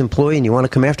Wendy's employee and you want to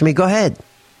come after me, go ahead.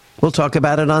 We'll talk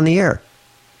about it on the air.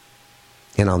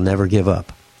 And I'll never give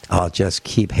up. I'll just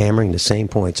keep hammering the same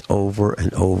points over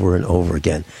and over and over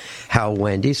again. How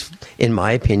Wendy's, in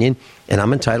my opinion, and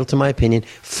I'm entitled to my opinion,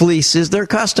 fleeces their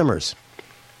customers.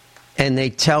 And they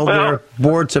tell their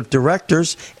boards of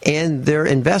directors and their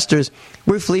investors,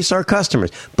 we fleece our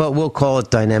customers, but we'll call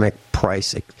it dynamic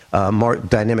price,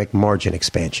 dynamic margin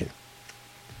expansion.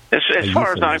 As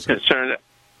far as I'm concerned,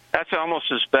 that's almost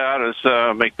as bad as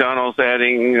McDonald's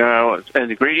adding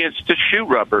ingredients to shoe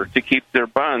rubber to keep their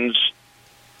buns,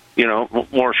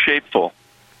 more shapeful.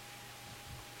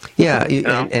 Yeah,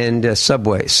 and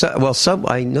Subway.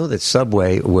 I know that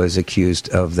Subway was accused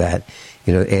of that,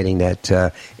 adding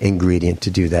that ingredient to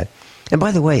do that. And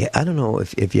by the way, I don't know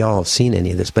if y'all have seen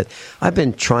any of this, but I've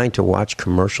been trying to watch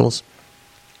commercials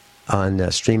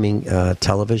on streaming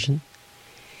television.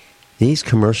 These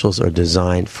commercials are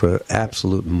designed for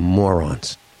absolute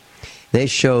morons. They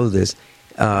show this.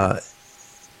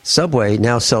 Subway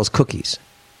now sells cookies,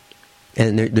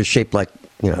 and they're shaped like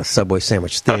a Subway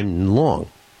sandwich, thin and long.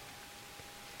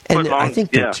 And I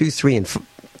think they're $2, $3, and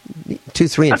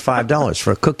 $5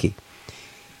 for a cookie.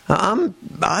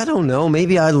 I don't know.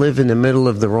 Maybe I live in the middle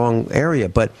of the wrong area,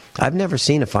 but I've never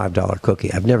seen a $5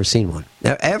 cookie. I've never seen one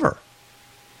ever.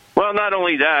 Well, not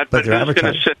only that, but who's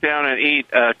going to sit down and eat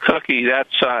a cookie that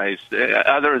size,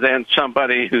 other than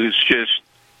somebody who's just,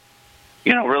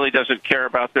 really doesn't care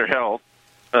about their health,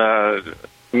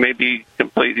 maybe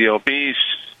completely obese.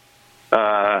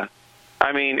 And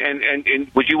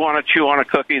would you want to chew on a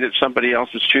cookie that somebody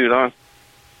else has chewed on?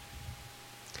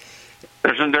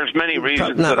 There's many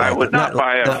reasons that I would not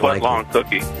buy a foot-long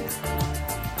cookie.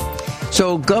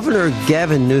 So Governor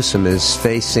Gavin Newsom is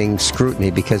facing scrutiny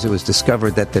because it was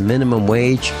discovered that the minimum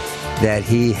wage that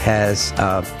he has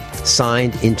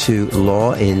signed into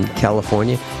law in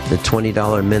California, the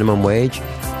 $20 minimum wage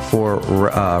for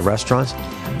restaurants,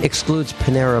 excludes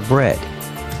Panera Bread,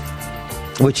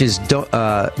 which is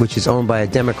owned by a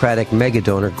Democratic mega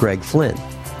donor, Greg Flynn.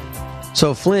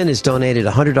 So Flynn has donated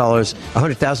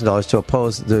 $100,000 to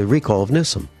oppose the recall of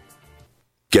Newsom.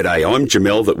 G'day, I'm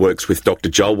Jamel that works with Dr.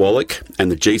 Joel Wallach and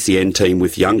the GCN team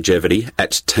with Longevity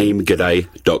at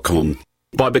teamg'day.com.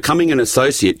 By becoming an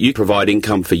associate, you provide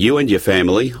income for you and your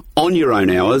family on your own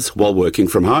hours while working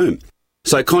from home.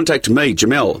 So contact me,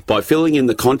 Jamel, by filling in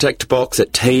the contact box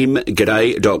at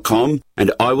teamg'day.com,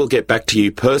 and I will get back to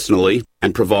you personally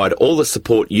and provide all the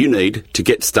support you need to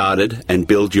get started and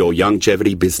build your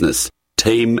longevity business.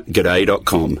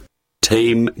 teamg'day.com.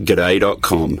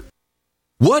 teamg'day.com.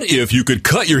 What if you could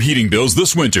cut your heating bills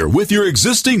this winter with your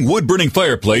existing wood-burning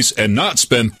fireplace and not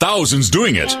spend thousands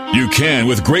doing it? You can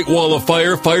with Great Wall of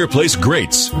Fire fireplace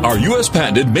grates. Our U.S.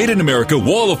 patented made-in-America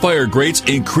Wall of Fire grates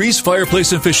increase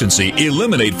fireplace efficiency,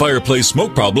 eliminate fireplace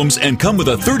smoke problems, and come with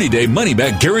a 30-day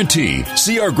money-back guarantee.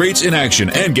 See our grates in action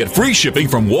and get free shipping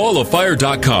from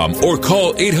walloffire.com or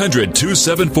call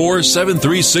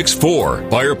 800-274-7364.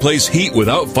 Fireplace heat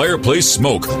without fireplace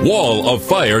smoke.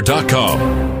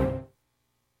 walloffire.com.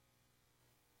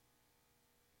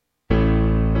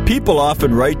 People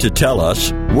often write to tell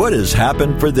us what has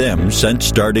happened for them since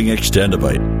starting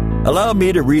Extendivite. Allow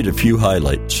me to read a few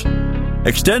highlights.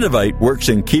 Extendivite works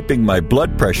in keeping my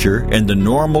blood pressure in the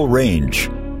normal range.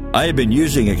 I have been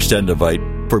using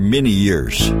Extendivite for many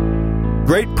years.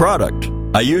 Great product.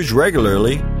 I use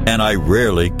regularly and I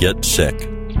rarely get sick.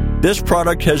 This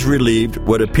product has relieved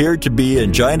what appeared to be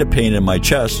angina pain in my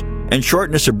chest and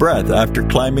shortness of breath after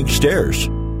climbing stairs.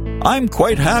 I'm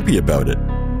quite happy about it.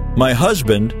 My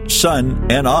husband,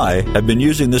 son, and I have been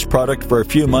using this product for a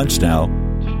few months now,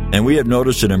 and we have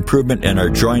noticed an improvement in our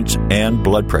joints and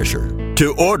blood pressure.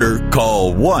 To order,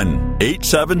 call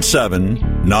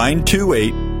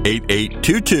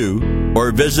 1-877-928-8822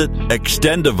 or visit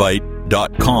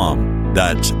extendivite.com.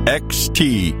 That's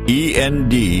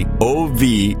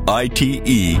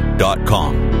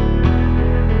XTENDOVITE.com.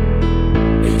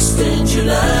 Extend your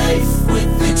life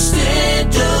with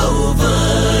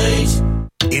Extendovite.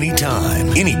 Anytime,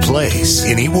 any place,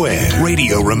 anywhere.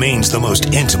 Radio remains the most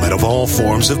intimate of all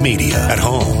forms of media. At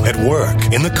home, at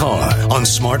work, in the car, on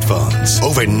smartphones.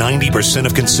 Over 90%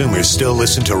 of consumers still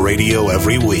listen to radio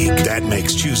every week. That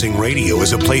makes choosing radio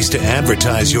as a place to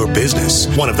advertise your business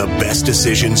one of the best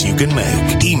decisions you can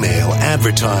make. Email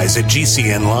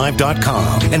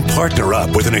advertise@gcnlive.com and partner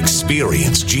up with an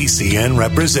experienced GCN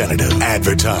representative.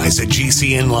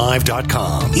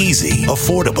 Advertise@gcnlive.com. Easy,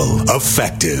 affordable,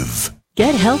 effective.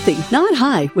 Get healthy, not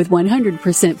high, with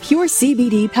 100% pure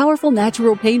CBD powerful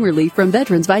natural pain relief from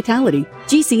Veterans Vitality.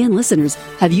 GCN listeners,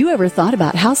 have you ever thought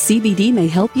about how CBD may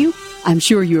help you? I'm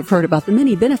sure you have heard about the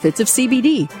many benefits of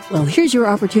CBD. Well, here's your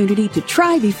opportunity to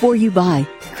try before you buy.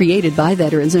 Created by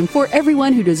veterans and for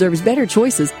everyone who deserves better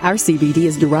choices, our CBD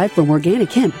is derived from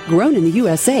organic hemp, grown in the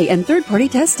USA and third-party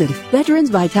tested. Veterans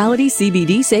Vitality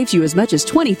CBD saves you as much as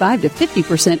 25 to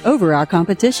 50% over our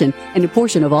competition, and a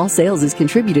portion of all sales is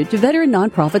contributed to veteran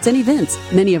nonprofits and events.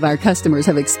 Many of our customers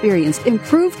have experienced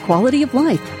improved quality of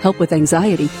life, help with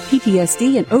anxiety,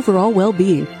 PTSD, and overall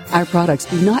well-being. Our products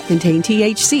do not contain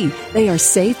THC. They are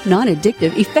safe,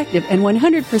 non-addictive, effective, and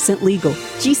 100% legal.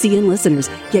 GCN listeners,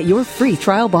 get your free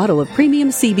trial bottle of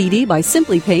premium CBD by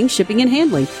simply paying shipping and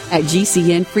handling at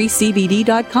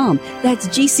GCNFreeCBD.com. That's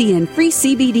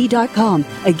GCNFreeCBD.com.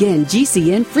 Again,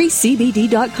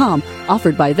 GCNFreeCBD.com.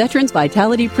 Offered by Veterans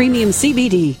Vitality Premium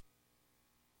CBD.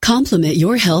 Complement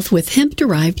your health with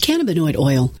hemp-derived cannabinoid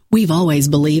oil. We've always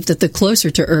believed that the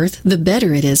closer to Earth, the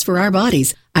better it is for our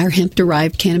bodies. Our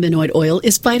hemp-derived cannabinoid oil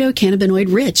is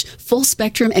phytocannabinoid-rich,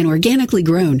 full-spectrum, and organically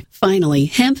grown. Finally,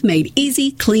 hemp made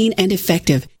easy, clean, and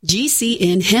effective.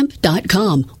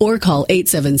 GCNHemp.com or call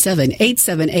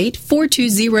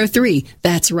 877-878-4203.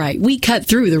 That's right, we cut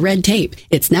through the red tape.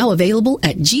 It's now available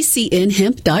at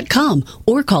GCNHemp.com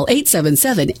or call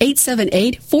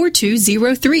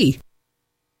 877-878-4203.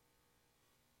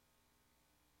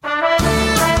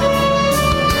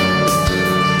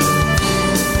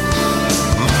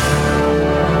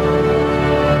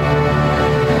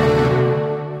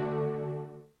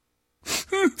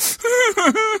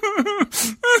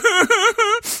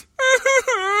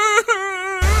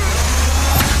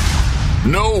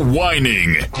 No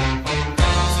whining.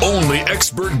 Only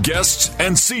expert guests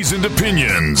and seasoned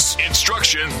opinions.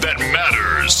 Instruction that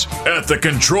matters. At the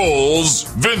controls,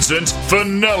 Vincent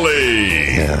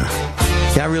Finelli.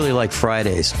 Yeah, I really like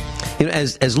Fridays. You know,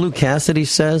 as Lou Cassidy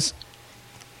says,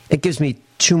 it gives me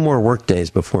 2 more work days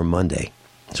before Monday.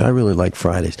 So I really like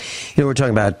Fridays. You know, we're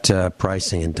talking about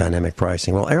pricing and dynamic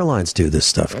pricing. Well, airlines do this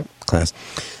stuff, class.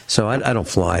 So I don't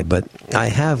fly, but I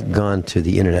have gone to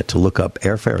the internet to look up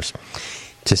airfares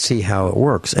to see how it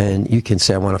works. And you can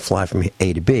say, I want to fly from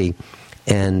A to B,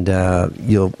 and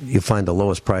you'll find the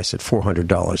lowest price at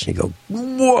 $400. And you go,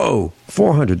 whoa,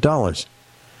 $400.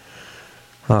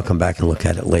 I'll come back and look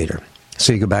at it later.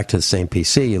 So you go back to the same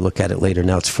PC, you look at it later,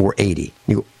 now it's $480.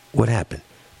 You go, what happened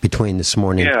between this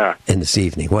morning and this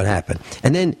evening? What happened?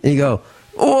 And then you go,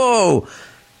 whoa,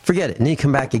 forget it. And then you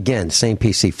come back again, same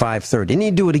PC, $530. And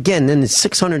you do it again, and then it's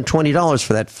 $620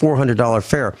 for that $400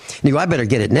 fare. And you go, I better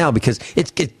get it now because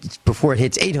it's before it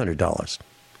hits $800.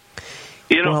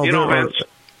 You know, Vince.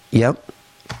 Yep.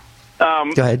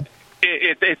 Go ahead.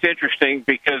 It's interesting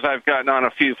because I've gotten on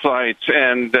a few flights,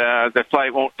 and the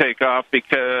flight won't take off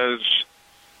because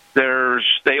they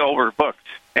overbooked,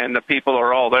 and the people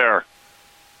are all there.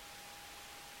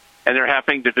 And they're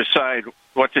having to decide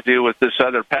what to do with this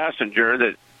other passenger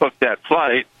that booked that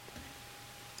flight,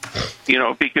 you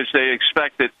know, because they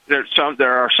expect that there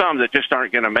are some that just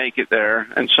aren't going to make it there,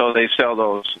 and so they sell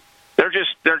those. They're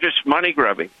just money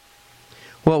grubbing.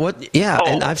 Well,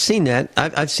 and I've seen that.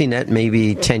 I've seen that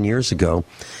maybe 10 years ago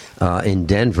in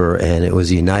Denver, and it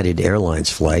was a United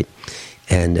Airlines flight,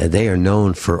 and they are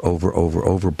known for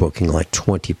overbooking like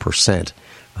 20%.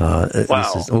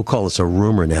 Wow. We'll call this a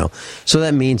rumor now. So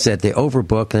that means that they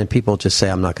overbook, and then people just say,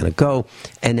 I'm not going to go.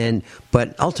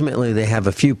 But ultimately they have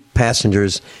a few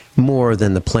passengers more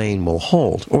than the plane will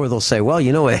hold. Or they'll say, well,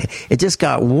 you know, it just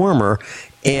got warmer,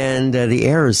 and the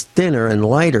air is thinner and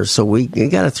lighter, so we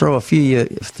got to throw a few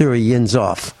yins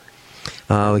off.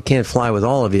 We can't fly with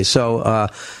all of you, so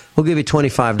we'll give you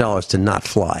 $25 to not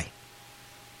fly.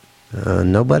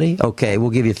 Nobody? Okay,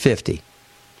 we'll give you $50.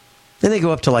 Then they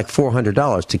go up to like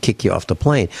 $400 to kick you off the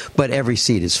plane, but every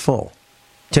seat is full,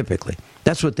 typically.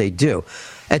 That's what they do.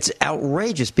 It's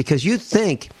outrageous because you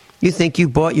think you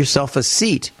bought yourself a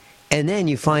seat, and then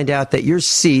you find out that your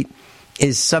seat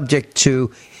is subject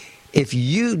to, if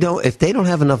they don't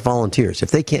have enough volunteers, if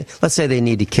they can't, let's say they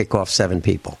need to kick off 7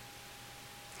 people,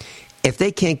 if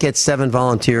they can't get 7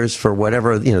 volunteers for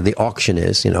whatever, the auction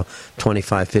is, $25, $50,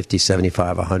 $75,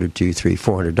 $100, $200,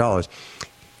 $300, $400,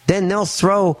 then they'll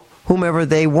throw whomever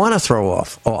they want to throw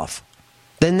off.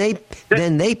 Then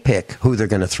they pick who they're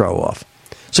going to throw off.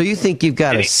 So you think you've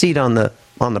got a seat on the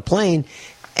plane,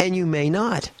 and you may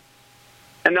not.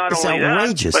 And not it's only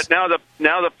outrageous. that, but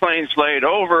now the plane's laid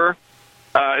over,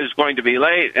 is going to be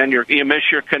late, and you miss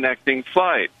your connecting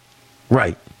flight.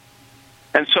 Right.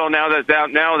 And so now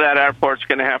that airport's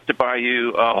going to have to buy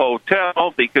you a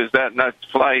hotel because that next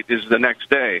flight is the next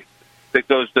day that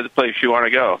goes to the place you want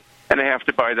to go, and they have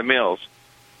to buy the meals.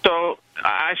 So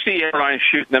I see airlines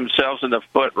shooting themselves in the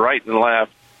foot right and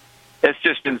left. It's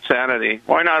just insanity.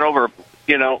 Why not over?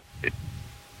 It's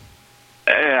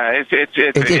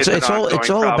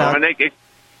all about.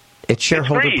 It's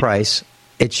shareholder greed. price.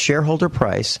 It's shareholder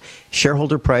price.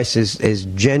 Shareholder price is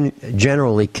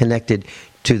generally connected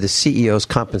to the CEO's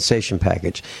compensation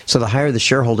package. So the higher the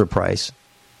shareholder price,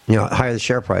 higher the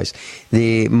share price,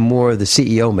 the more the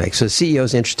CEO makes. So the CEO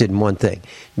is interested in one thing,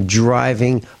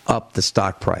 driving up the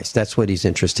stock price. That's what he's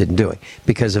interested in doing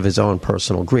because of his own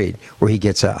personal greed, where he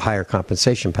gets a higher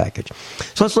compensation package.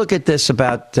 So let's look at this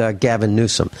about Gavin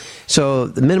Newsom. So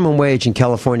the minimum wage in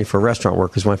California for restaurant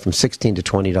workers went from $16 to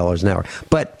 $20 an hour.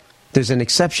 But there's an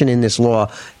exception in this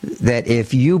law that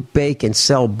if you bake and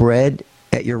sell bread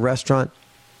at your restaurant,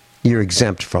 you're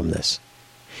exempt from this.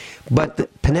 But the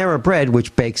Panera Bread,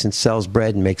 which bakes and sells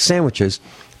bread and makes sandwiches,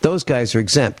 those guys are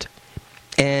exempt.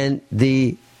 And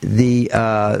the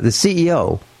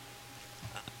CEO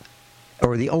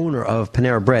or the owner of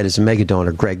Panera Bread is a mega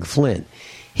donor, Greg Flynn.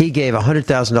 He gave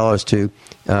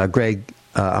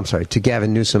 $100,000 to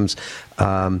Gavin Newsom's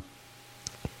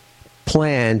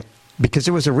plan because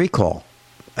there was a recall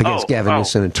against Gavin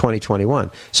Newsom in 2021.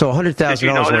 So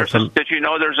 $100,000. Did you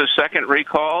know there's a second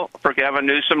recall for Gavin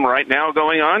Newsom right now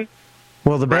going on?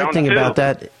 Well, the bad thing about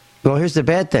that. Well, here's the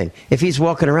bad thing. If he's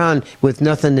walking around with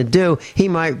nothing to do, he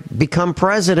might become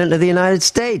president of the United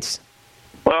States.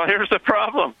 Well, here's the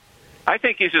problem. I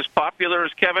think he's as popular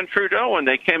as Kevin Trudeau when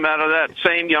they came out of that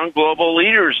same Young Global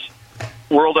Leaders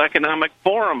World Economic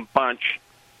Forum bunch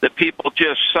that people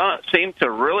just seem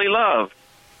to really love.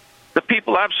 The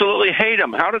people absolutely hate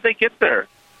him. How did they get there?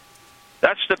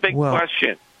 That's the big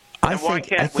question. Why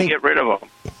can't we get rid of them?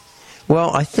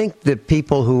 Well, I think the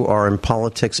people who are in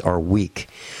politics are weak.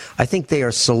 I think they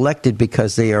are selected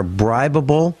because they are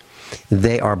bribable,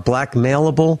 they are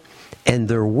blackmailable, and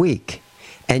they're weak.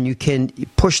 And you can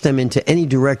push them into any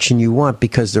direction you want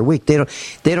because they're weak. They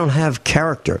don't have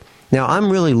character. Now, I'm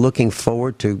really looking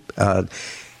forward to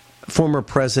former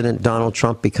President Donald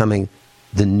Trump becoming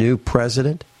the new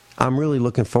president. I'm really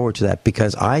looking forward to that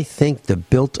because I think the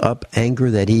built-up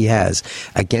anger that he has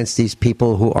against these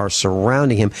people who are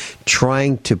surrounding him,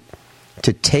 trying to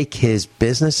take his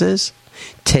businesses,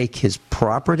 take his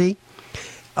property,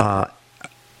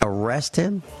 arrest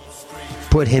him,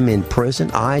 put him in prison,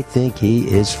 I think he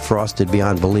is frosted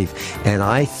beyond belief. And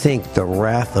I think the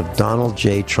wrath of Donald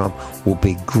J. Trump will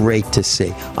be great to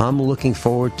see. I'm looking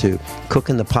forward to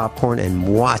cooking the popcorn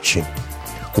and watching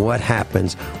what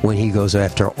happens when he goes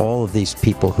after all of these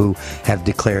people who have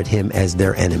declared him as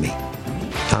their enemy.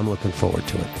 I'm looking forward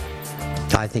to it.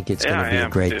 I think it's going to be a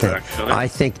great thing. Actually. I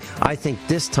think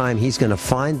this time he's going to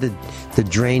find the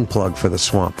drain plug for the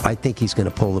swamp. I think he's going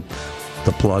to pull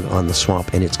the plug on the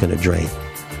swamp and it's going to drain.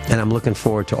 And I'm looking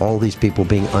forward to all these people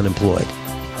being unemployed.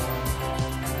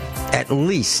 At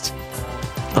least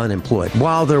unemployed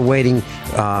while they're waiting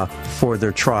for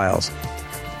their trials.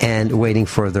 And waiting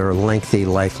for their lengthy,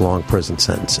 lifelong prison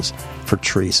sentences for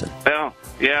treason. Well,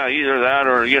 yeah, either that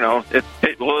or,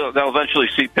 they'll eventually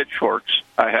see pitchforks,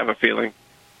 I have a feeling.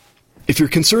 If you're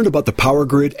concerned about the power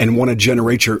grid and want to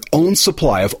generate your own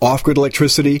supply of off-grid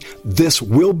electricity, this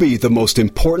will be the most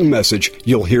important message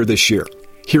you'll hear this year.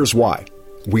 Here's why.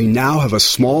 We now have a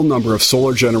small number of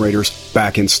solar generators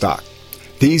back in stock.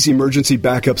 These emergency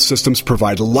backup systems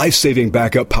provide life-saving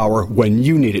backup power when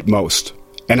you need it most.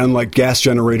 And unlike gas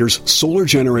generators, solar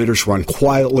generators run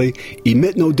quietly,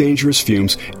 emit no dangerous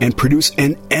fumes, and produce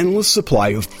an endless supply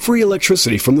of free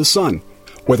electricity from the sun.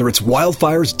 Whether it's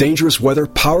wildfires, dangerous weather,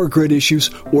 power grid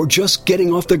issues, or just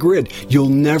getting off the grid, you'll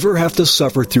never have to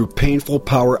suffer through painful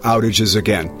power outages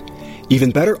again.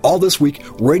 Even better, all this week,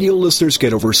 radio listeners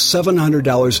get over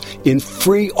 $700 in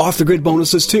free off-the-grid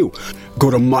bonuses, too. Go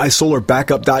to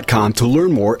mysolarbackup.com to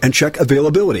learn more and check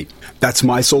availability. That's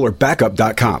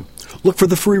mysolarbackup.com. Look for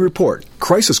the free report,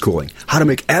 Crisis Cooling, how to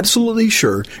make absolutely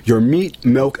sure your meat,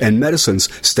 milk, and medicines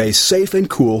stay safe and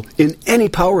cool in any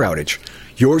power outage.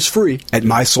 Yours free at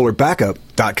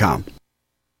mysolarbackup.com.